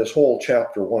sum up this whole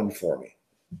chapter 1 for me?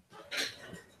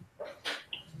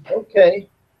 Okay.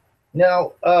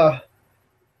 Now,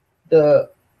 the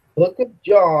book of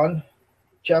John,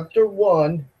 chapter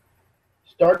 1,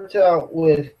 starts out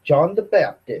with John the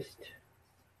Baptist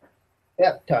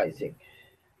baptizing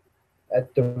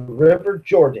at the River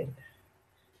Jordan.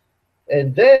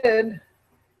 And then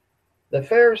the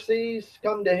Pharisees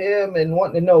come to him and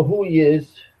want to know who he is.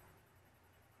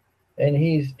 And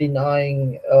he's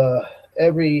denying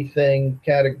everything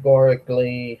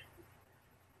categorically.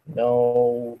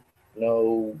 No,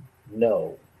 no,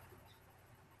 no.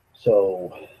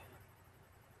 So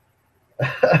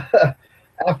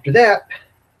after that,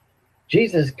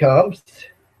 Jesus comes.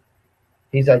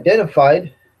 He's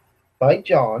identified by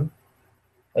John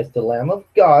as the Lamb of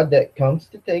God that comes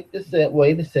to take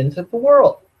away the sins of the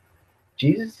world.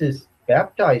 Jesus is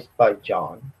baptized by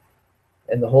John,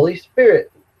 and the Holy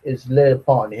Spirit is lit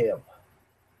upon him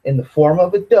in the form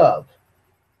of a dove.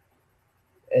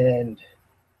 And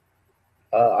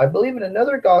I believe in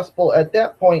another gospel, at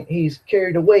that point, he's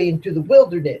carried away into the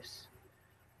wilderness.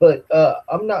 But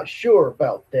I'm not sure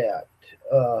about that.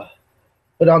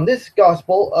 But on this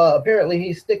gospel, apparently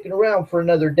he's sticking around for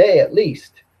another day at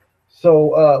least.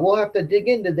 So we'll have to dig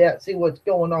into that, see what's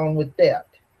going on with that.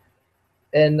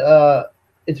 And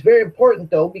it's very important,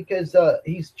 though, because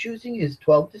he's choosing his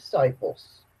 12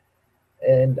 disciples.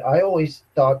 And I always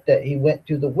thought that he went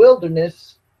to the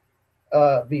wilderness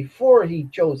before he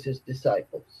chose his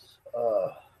disciples.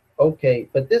 Okay,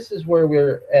 but this is where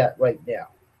we're at right now.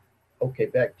 Okay,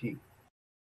 back to you.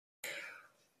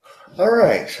 All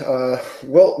right.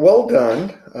 Well done.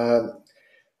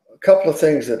 A couple of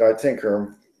things that I think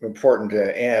are important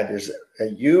to add is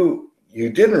that you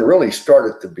didn't really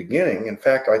start at the beginning. In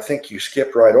fact, I think you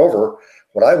skipped right over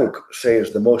what I would say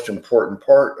is the most important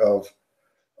part of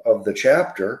the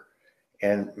chapter,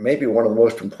 and maybe one of the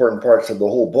most important parts of the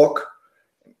whole book,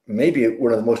 maybe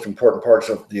one of the most important parts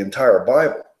of the entire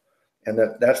Bible. And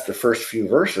that's the first few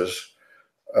verses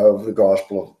of the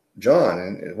Gospel of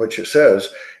John, in which it says,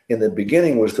 "In the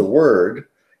beginning was the Word,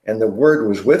 and the Word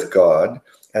was with God,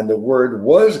 and the Word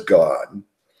was God.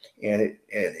 And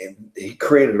he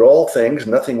created all things.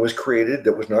 Nothing was created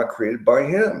that was not created by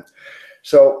him."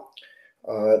 So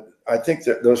I think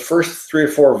that those first 3 or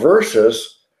 4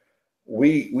 verses,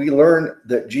 we learn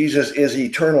that Jesus is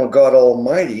eternal God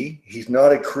Almighty. He's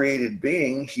not a created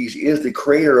being. He is the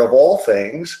creator of all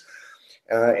things.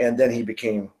 And then he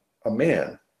became a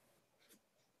man.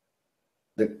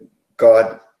 The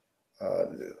God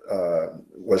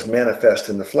was manifest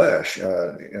in the flesh.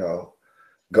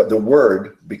 God, the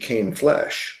Word became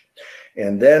flesh.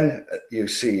 And then you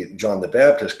see John the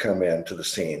Baptist come into the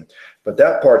scene. But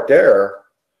that part there,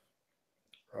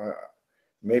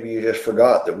 maybe you just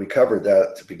forgot that we covered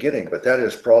that at the beginning, but that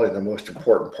is probably the most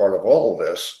important part of all of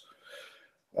this.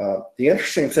 The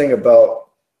interesting thing about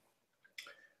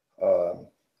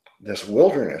this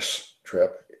wilderness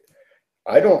trip,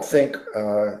 I don't think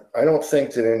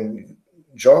that in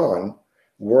John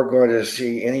we're going to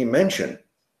see any mention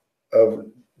of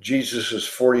Jesus's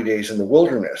 40 days in the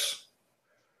wilderness.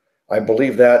 I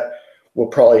believe that we'll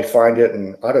probably find it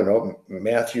in, I don't know,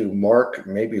 Matthew, Mark,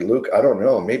 maybe Luke. I don't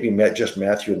know, maybe just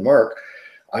Matthew and Mark.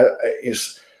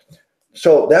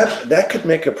 So that could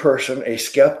make a person a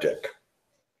skeptic.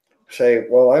 Say,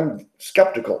 well, I'm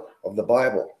skeptical of the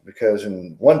Bible because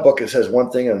in one book it says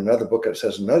one thing and another book it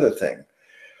says another thing.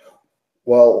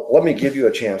 Well, let me give you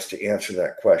a chance to answer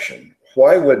that question.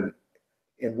 Why would,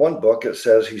 in one book it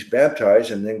says he's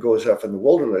baptized and then goes up in the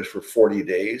wilderness for 40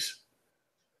 days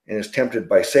and is tempted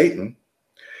by Satan.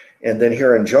 And then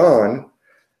here in John,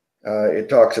 it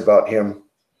talks about him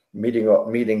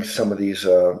meeting some of these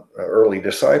early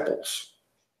disciples.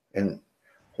 And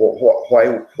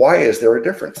why is there a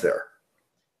difference there?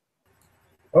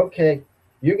 Okay,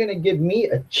 you're going to give me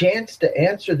a chance to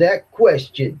answer that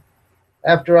question.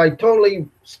 after I totally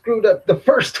screwed up the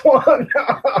first one.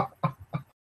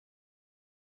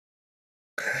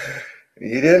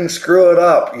 You didn't screw it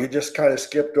up. You just kind of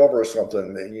skipped over something.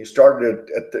 And you started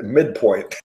at the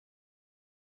midpoint.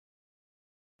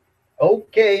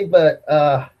 Okay, but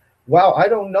wow, I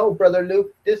don't know, Brother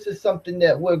Luke. This is something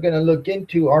that we're going to look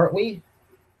into, aren't we?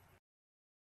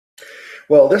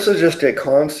 Well, this is just a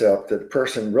concept that a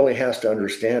person really has to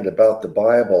understand about the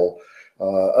Bible.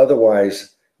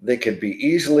 Otherwise, they could be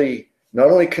easily not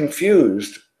only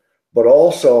confused, but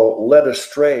also led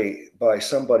astray by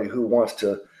somebody who wants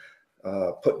to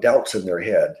put doubts in their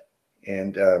head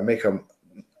and make them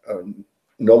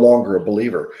no longer a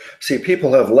believer. See,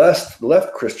 people have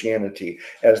left Christianity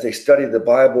as they study the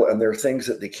Bible, and there are things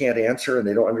that they can't answer and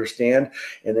they don't understand.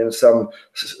 And then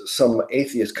some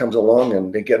atheist comes along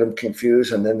and they get them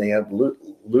confused, and then they end up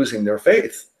losing their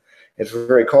faith. It's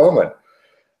very common.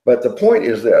 But the point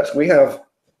is this: we have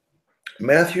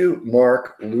Matthew,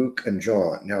 Mark, Luke, and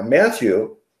John. Now,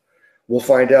 Matthew, we'll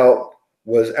find out,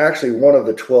 was actually one of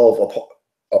the 12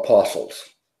 apostles.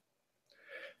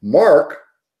 Mark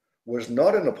was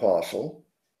not an apostle,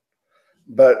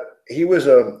 but he was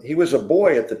a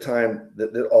boy at the time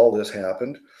that all this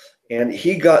happened, and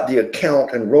he got the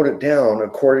account and wrote it down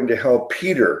according to how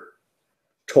Peter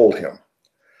told him.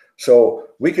 So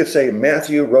we could say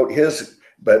Matthew wrote his,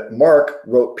 but Mark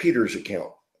wrote Peter's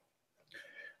account.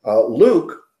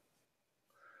 Luke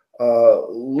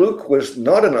was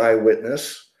not an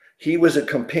eyewitness. He was a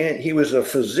companion. He was a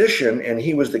physician, and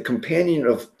he was the companion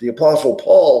of the Apostle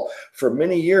Paul for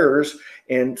many years.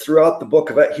 And throughout the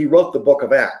book of Acts, he wrote the book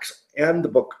of Acts and the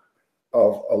book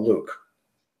of Luke.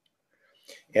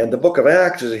 And the book of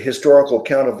Acts is a historical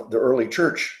account of the early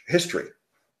church history.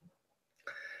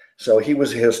 So he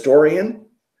was a historian,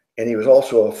 and he was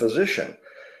also a physician.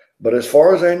 But as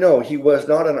far as I know, he was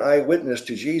not an eyewitness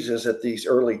to Jesus at these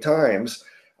early times.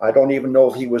 I don't even know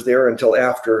if he was there until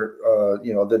after,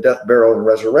 the death, burial, and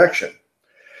resurrection.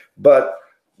 But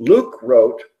Luke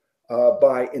wrote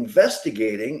by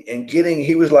investigating and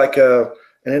he was like an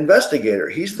investigator.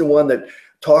 He's the one that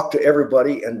talked to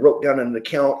everybody and wrote down an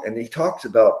account. And he talks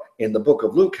about in the book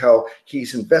of Luke how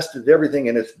he's invested everything,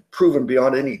 and it's proven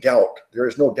beyond any doubt. There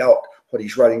is no doubt what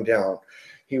he's writing down.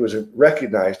 He was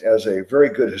recognized as a very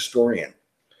good historian.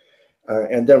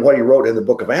 And then what he wrote in the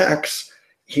book of Acts,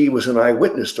 he was an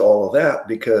eyewitness to all of that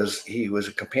because he was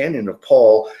a companion of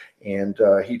Paul, and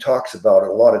he talks about it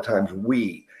a lot of times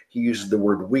we. He uses the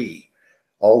word we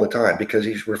all the time because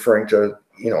he's referring to,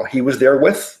 he was there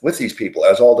with these people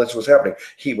as all this was happening.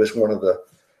 He was one of the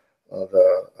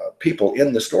people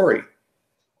in the story.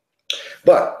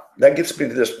 But that gets me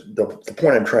to the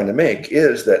point I'm trying to make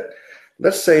is that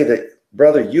let's say that,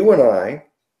 brother, you and I,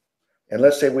 and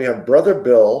let's say we have Brother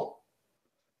Bill,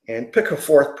 and pick a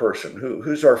fourth person.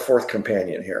 Who's our fourth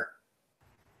companion here?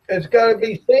 It's got to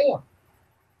be Sam.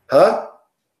 Huh?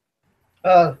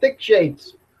 Thick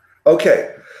Shades.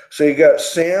 Okay, so you got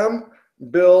Sam,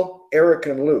 Bill, Eric,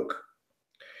 and Luke,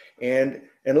 and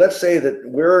let's say that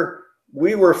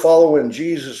we were following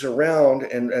Jesus around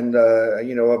and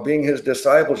being his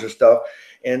disciples and stuff,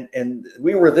 and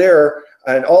we were there,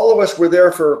 and all of us were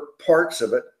there for parts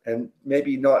of it, and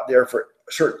maybe not there for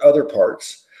certain other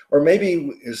parts. Or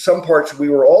maybe in some parts we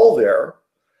were all there,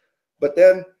 but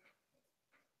then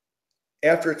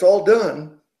after it's all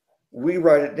done, we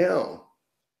write it down.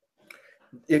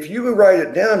 If you write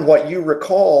it down, what you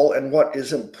recall and what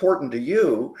is important to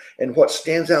you and what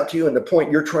stands out to you and the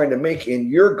point you're trying to make in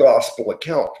your gospel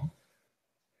account,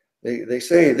 they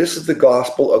say this is the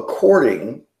gospel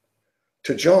according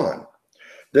to John.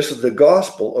 This is the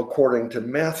gospel according to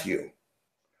Matthew.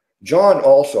 John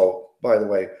also, by the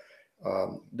way,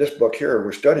 this book here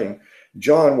we're studying,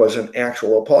 John was an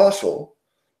actual apostle.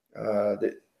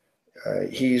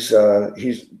 He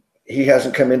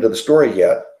hasn't come into the story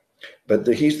yet, but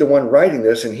he's the one writing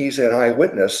this, and he's an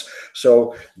eyewitness.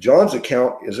 So John's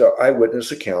account is an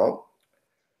eyewitness account.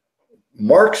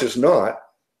 Mark's is not.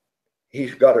 He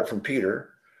got it from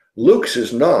Peter. Luke's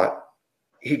is not.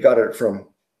 He got it from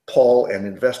Paul and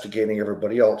investigating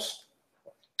everybody else.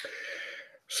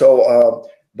 So,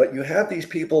 but you have these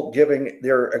people giving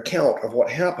their account of what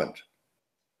happened.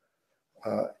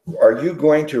 Are you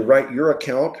going to write your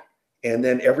account, and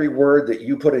then every word that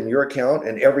you put in your account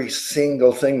and every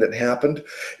single thing that happened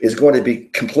is going to be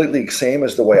completely the same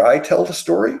as the way I tell the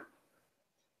story?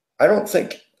 I don't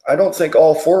think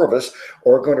all four of us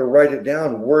are going to write it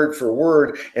down word for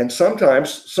word. And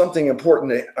sometimes something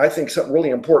important, I think something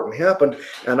really important happened,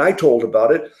 and I told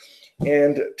about it.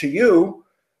 And to you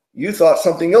thought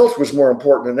something else was more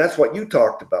important, and that's what you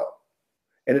talked about.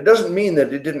 And it doesn't mean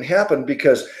that it didn't happen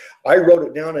because I wrote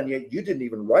it down and yet you didn't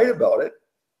even write about it.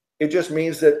 It just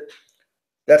means that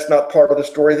that's not part of the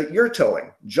story that you're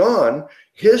telling. John,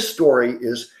 his story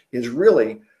is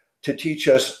really to teach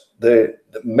us the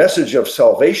message of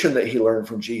salvation that he learned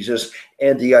from Jesus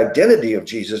and the identity of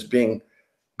Jesus being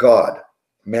God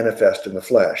manifest in the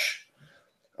flesh.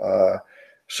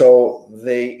 So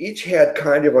they each had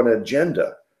kind of an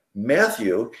agenda.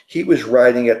 Matthew, he was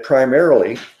writing it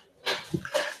primarily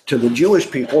to the Jewish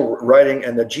people, writing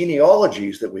and the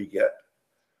genealogies that we get.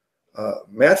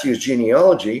 Matthew's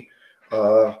genealogy,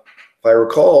 if I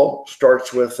recall,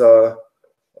 starts with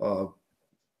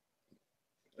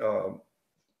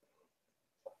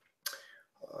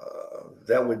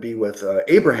that would be with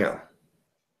Abraham,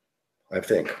 I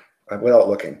think, without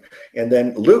looking. And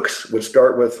then Luke's would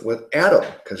start with Adam,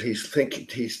 because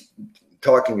he's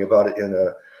talking about it in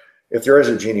a, if there is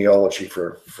a genealogy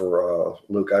for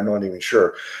Luke, I'm not even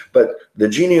sure. But the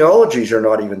genealogies are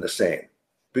not even the same,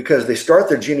 because they start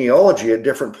their genealogy at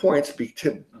different points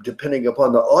depending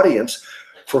upon the audience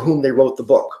for whom they wrote the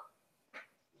book.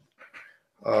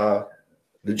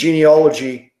 The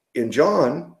genealogy in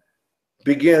John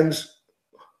begins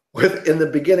with, in the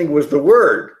beginning was the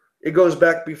Word. It goes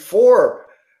back before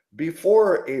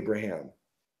Abraham.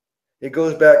 It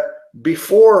goes back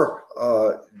before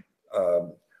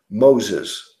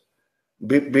Moses,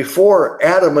 before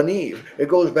Adam and Eve. It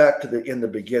goes back to in the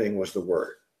beginning was the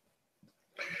Word.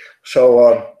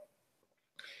 So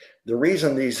the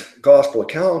reason these gospel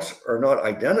accounts are not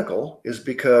identical is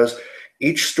because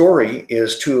each story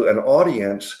is to an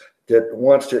audience that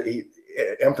wants to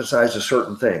emphasize a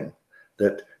certain thing,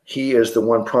 that he is the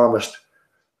one promised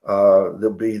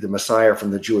to be the Messiah from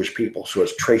the Jewish people. So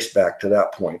it's traced back to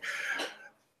that point.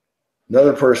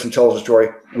 Another person tells a story.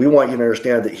 We want you to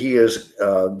understand that he is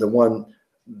the one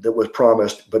that was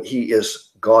promised, but he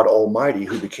is God Almighty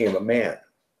who became a man.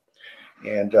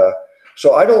 And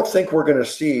so I don't think we're going to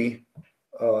see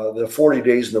the 40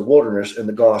 days in the wilderness in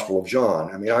the Gospel of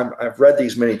John. I mean, I've read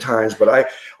these many times, but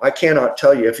I cannot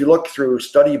tell you. If you look through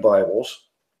study Bibles,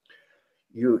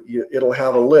 it'll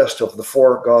have a list of the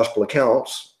 4 gospel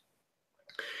accounts,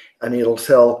 and it'll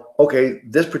tell, okay,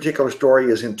 this particular story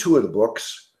is in 2 of the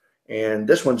books, and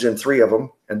this one's in 3 of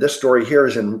them, and this story here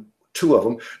is in 2 of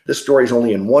them. This story is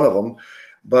only in 1 of them,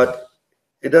 but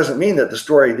it doesn't mean that the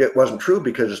story wasn't true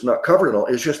because it's not covered at all.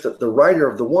 It's just that the writer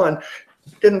of the one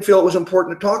didn't feel it was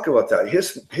important to talk about that.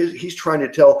 He's trying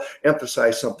to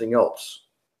emphasize something else.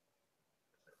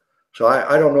 So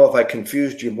I don't know if I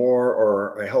confused you more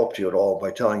or I helped you at all by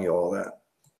telling you all that.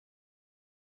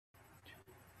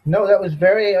 No, that was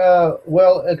very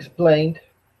well explained.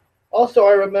 Also,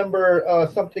 I remember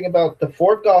something about the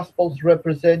 4 Gospels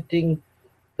representing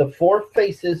the 4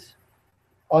 faces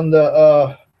on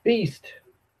the beast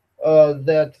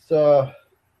that's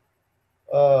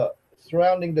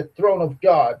surrounding the throne of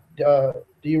God. Do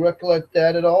you recollect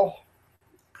that at all?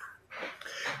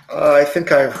 I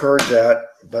think I've heard that,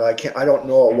 but I don't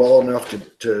know it well enough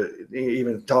to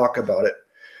even talk about it.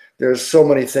 There's so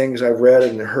many things I've read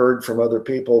and heard from other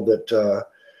people that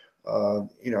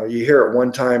you hear it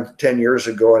one time 10 years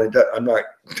ago, and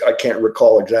I can't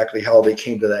recall exactly how they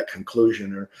came to that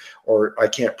conclusion, or I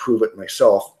can't prove it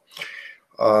myself.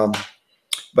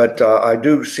 But I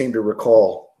do seem to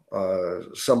recall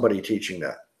somebody teaching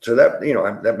that. So that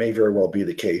that may very well be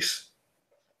the case.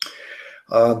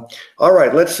 All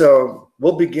right,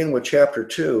 we'll begin with chapter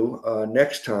 2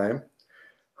 next time.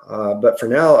 But for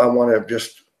now, I want to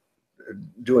just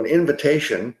do an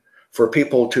invitation for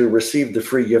people to receive the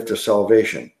free gift of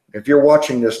salvation. If you're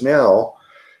watching this now,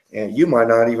 and you might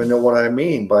not even know what I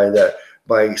mean by that,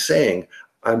 by saying,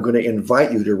 I'm going to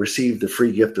invite you to receive the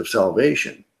free gift of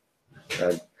salvation.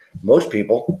 Most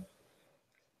people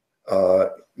in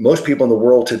the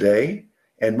world today,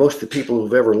 and most of the people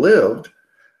who've ever lived,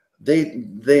 they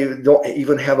don't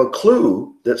even have a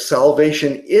clue that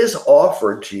salvation is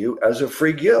offered to you as a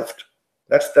free gift.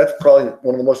 That's probably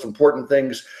one of the most important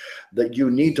things that you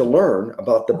need to learn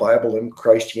about the Bible and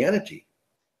Christianity,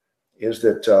 is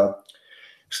that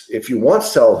if you want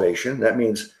salvation, that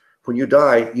means when you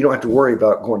die, you don't have to worry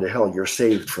about going to hell. You're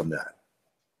saved from that.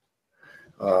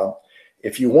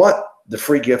 If you want the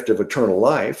free gift of eternal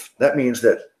life, that means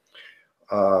that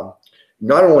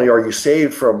not only are you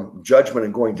saved from judgment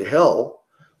and going to hell,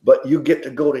 but you get to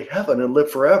go to heaven and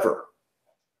live forever.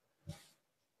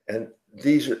 And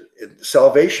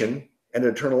salvation and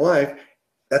eternal life,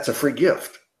 that's a free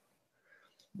gift.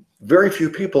 Very few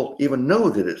people even know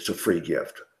that it's a free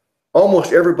gift.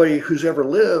 Almost everybody who's ever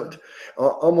lived,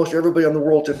 almost everybody in the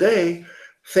world today,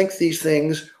 think these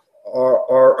things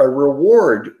are a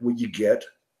reward when you get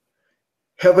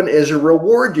Heaven is a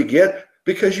reward you get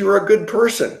because you're a good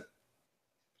person.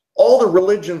 All the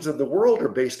religions of the world are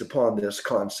based upon this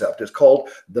concept. It's called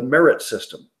the merit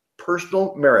system,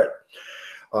 personal merit.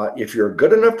 If you're a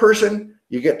good enough person,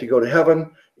 you get to go to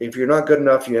heaven. If you're not good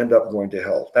enough, you end up going to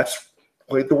hell. That's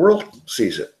the way the world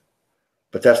sees it.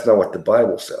 But that's not what the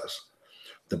Bible says.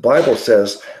 The Bible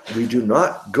says we do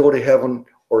not go to heaven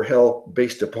or hell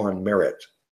based upon merit.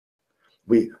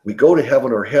 We go to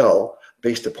heaven or hell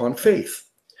based upon faith.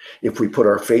 If we put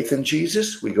our faith in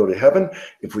Jesus, we go to heaven.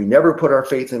 If we never put our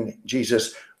faith in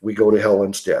Jesus, we go to hell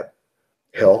instead.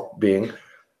 Hell being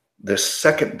the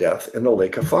second death in the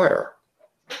lake of fire.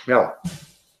 Now,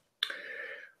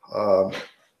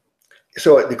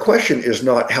 so the question is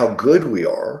not how good we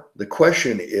are. The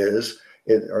question is,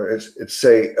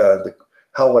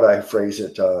 how would I phrase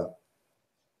it?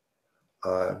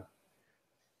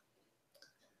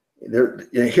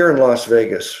 Here in Las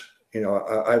Vegas,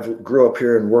 I grew up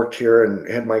here and worked here and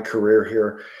had my career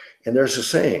here. And there's a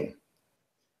saying,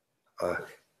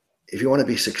 if you want to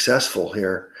be successful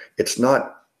here, it's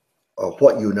not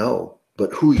what you know,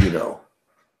 but who you know.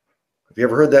 Have you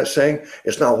ever heard that saying?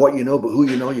 It's not what you know, but who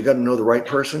you know. You got to know the right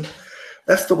person.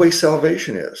 That's the way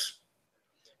salvation is.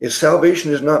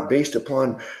 Salvation is not based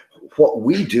upon what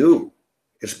we do.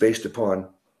 It's based upon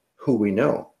who we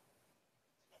know.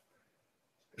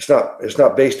 It's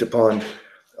not based upon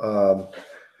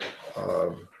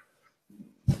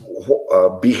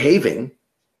behaving.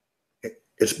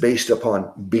 It's based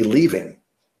upon believing.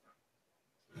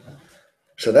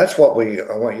 So that's what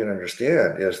I want you to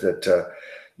understand, is that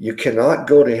you cannot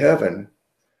go to heaven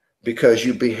because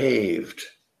you behaved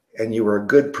and you were a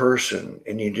good person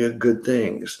and you did good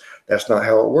things. That's not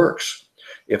how it works.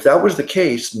 If that was the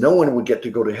case, no one would get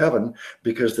to go to heaven,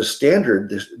 because the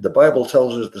standard, the Bible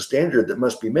tells us the standard that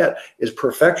must be met is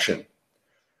perfection.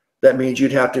 That means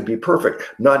you'd have to be perfect,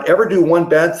 not ever do one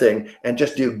bad thing and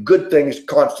just do good things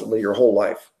constantly your whole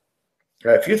life.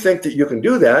 Now, if you think that you can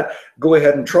do that, go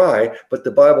ahead and try. But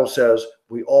the Bible says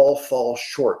we all fall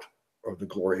short of the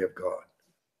glory of God.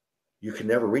 You can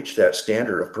never reach that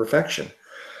standard of perfection.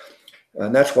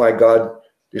 And that's why God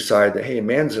decided that, hey,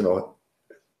 man's in a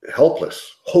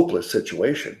helpless, hopeless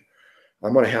situation.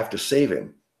 I'm going to have to save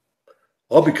him.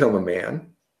 I'll become a man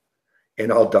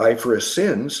and I'll die for his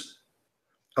sins.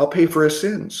 I'll pay for his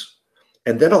sins.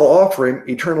 And then I'll offer him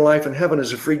eternal life in heaven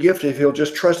as a free gift if he'll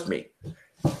just trust me.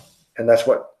 And that's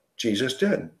what Jesus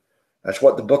did. That's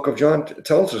what the book of John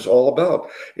tells us all about.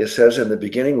 It says, in the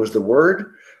beginning was the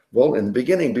Word. Well, in the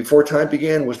beginning, before time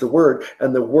began, was the Word,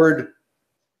 and the Word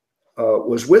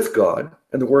was with God,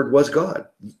 and the Word was God.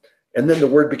 And then the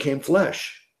Word became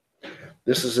flesh.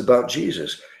 This is about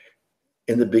Jesus.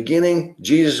 In the beginning,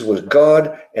 Jesus was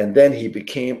God, and then he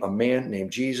became a man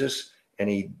named Jesus, and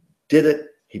he did it.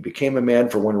 He became a man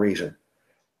for one reason,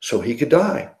 so he could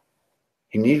die.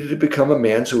 He needed to become a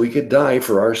man so he could die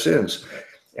for our sins.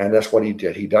 And that's what he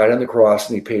did. He died on the cross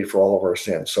and he paid for all of our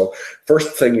sins. So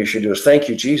first thing you should do is thank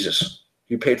you, Jesus.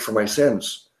 You paid for my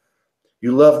sins.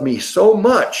 You loved me so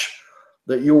much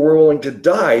that you were willing to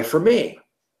die for me.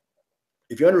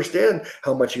 If you understand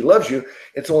how much he loves you,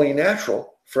 it's only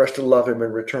natural for us to love him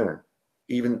in return.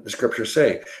 Even the scriptures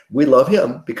say we love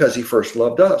him because he first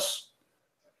loved us.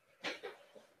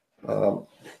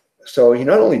 So he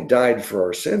not only died for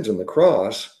our sins on the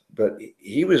cross, but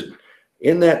he was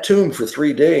in that tomb for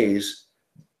 3 days,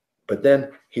 but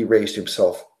then he raised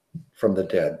himself from the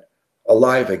dead,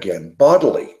 alive again,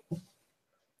 bodily.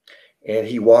 And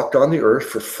he walked on the earth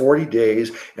for 40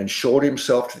 days and showed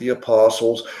himself to the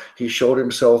apostles. He showed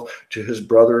himself to his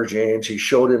brother James. He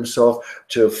showed himself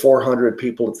to 400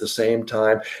 people at the same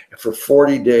time. For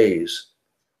 40 days,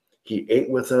 he ate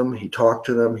with them, he talked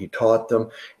to them, he taught them,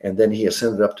 and then he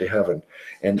ascended up to heaven.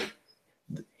 And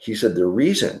he said the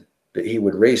reason that he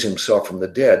would raise himself from the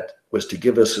dead was to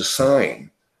give us a sign,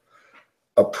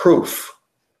 a proof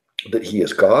that he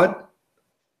is God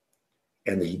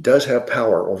and that he does have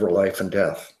power over life and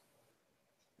death.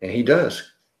 And he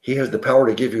does. He has the power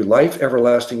to give you life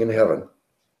everlasting in heaven.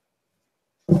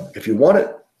 If you want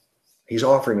it, he's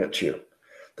offering it to you.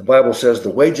 The Bible says the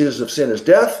wages of sin is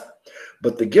death,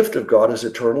 but the gift of God is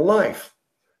eternal life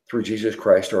through Jesus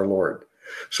Christ our Lord.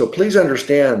 So please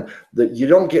understand that you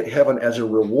don't get heaven as a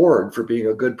reward for being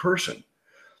a good person.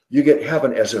 You get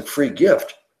heaven as a free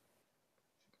gift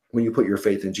when you put your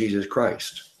faith in Jesus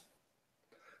Christ.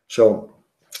 So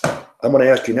I'm going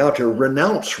to ask you now to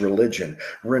renounce religion,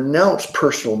 renounce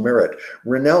personal merit,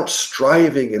 renounce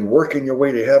striving and working your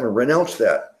way to heaven, renounce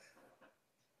that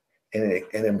and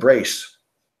embrace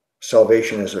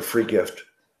salvation as a free gift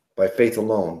by faith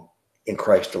alone in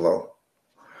Christ alone.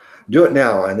 Do it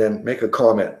now and then make a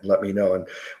comment. Let me know. And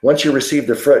once you receive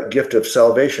the gift of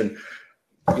salvation,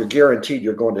 you're guaranteed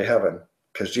you're going to heaven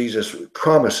because Jesus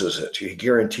promises it. He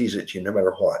guarantees it to you no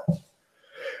matter what.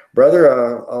 Brother,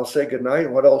 I'll say good night.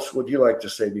 What else would you like to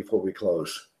say before we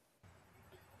close?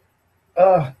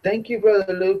 Thank you,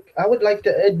 Brother Luke. I would like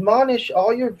to admonish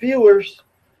all your viewers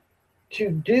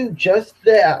to do just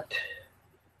that,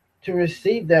 to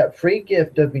receive that free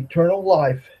gift of eternal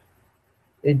life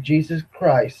in Jesus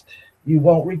Christ. You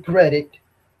won't regret it.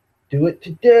 Do it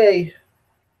today.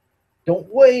 Don't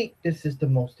wait. This is the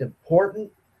most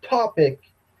important topic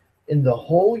in the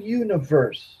whole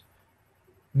universe.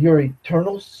 Your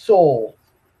eternal soul.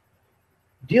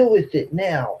 Deal with it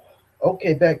now.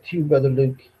 Okay, back to you, Brother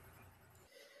Luke.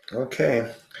 Okay.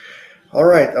 All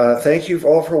right. Thank you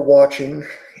all for watching.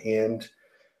 And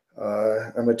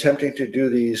I'm attempting to do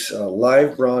these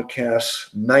live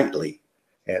broadcasts nightly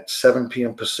at 7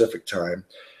 p.m. Pacific time.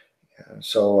 And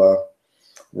so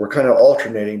we're kind of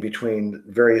alternating between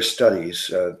various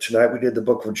studies. Tonight we did the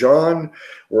book of John.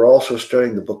 We're also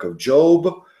studying the book of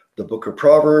Job, the book of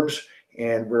Proverbs,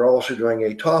 and we're also doing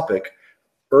a topic,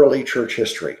 early church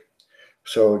history.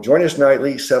 So join us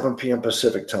nightly, 7 p.m.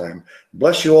 Pacific time.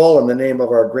 Bless you all in the name of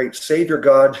our great Savior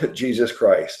God, Jesus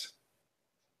Christ.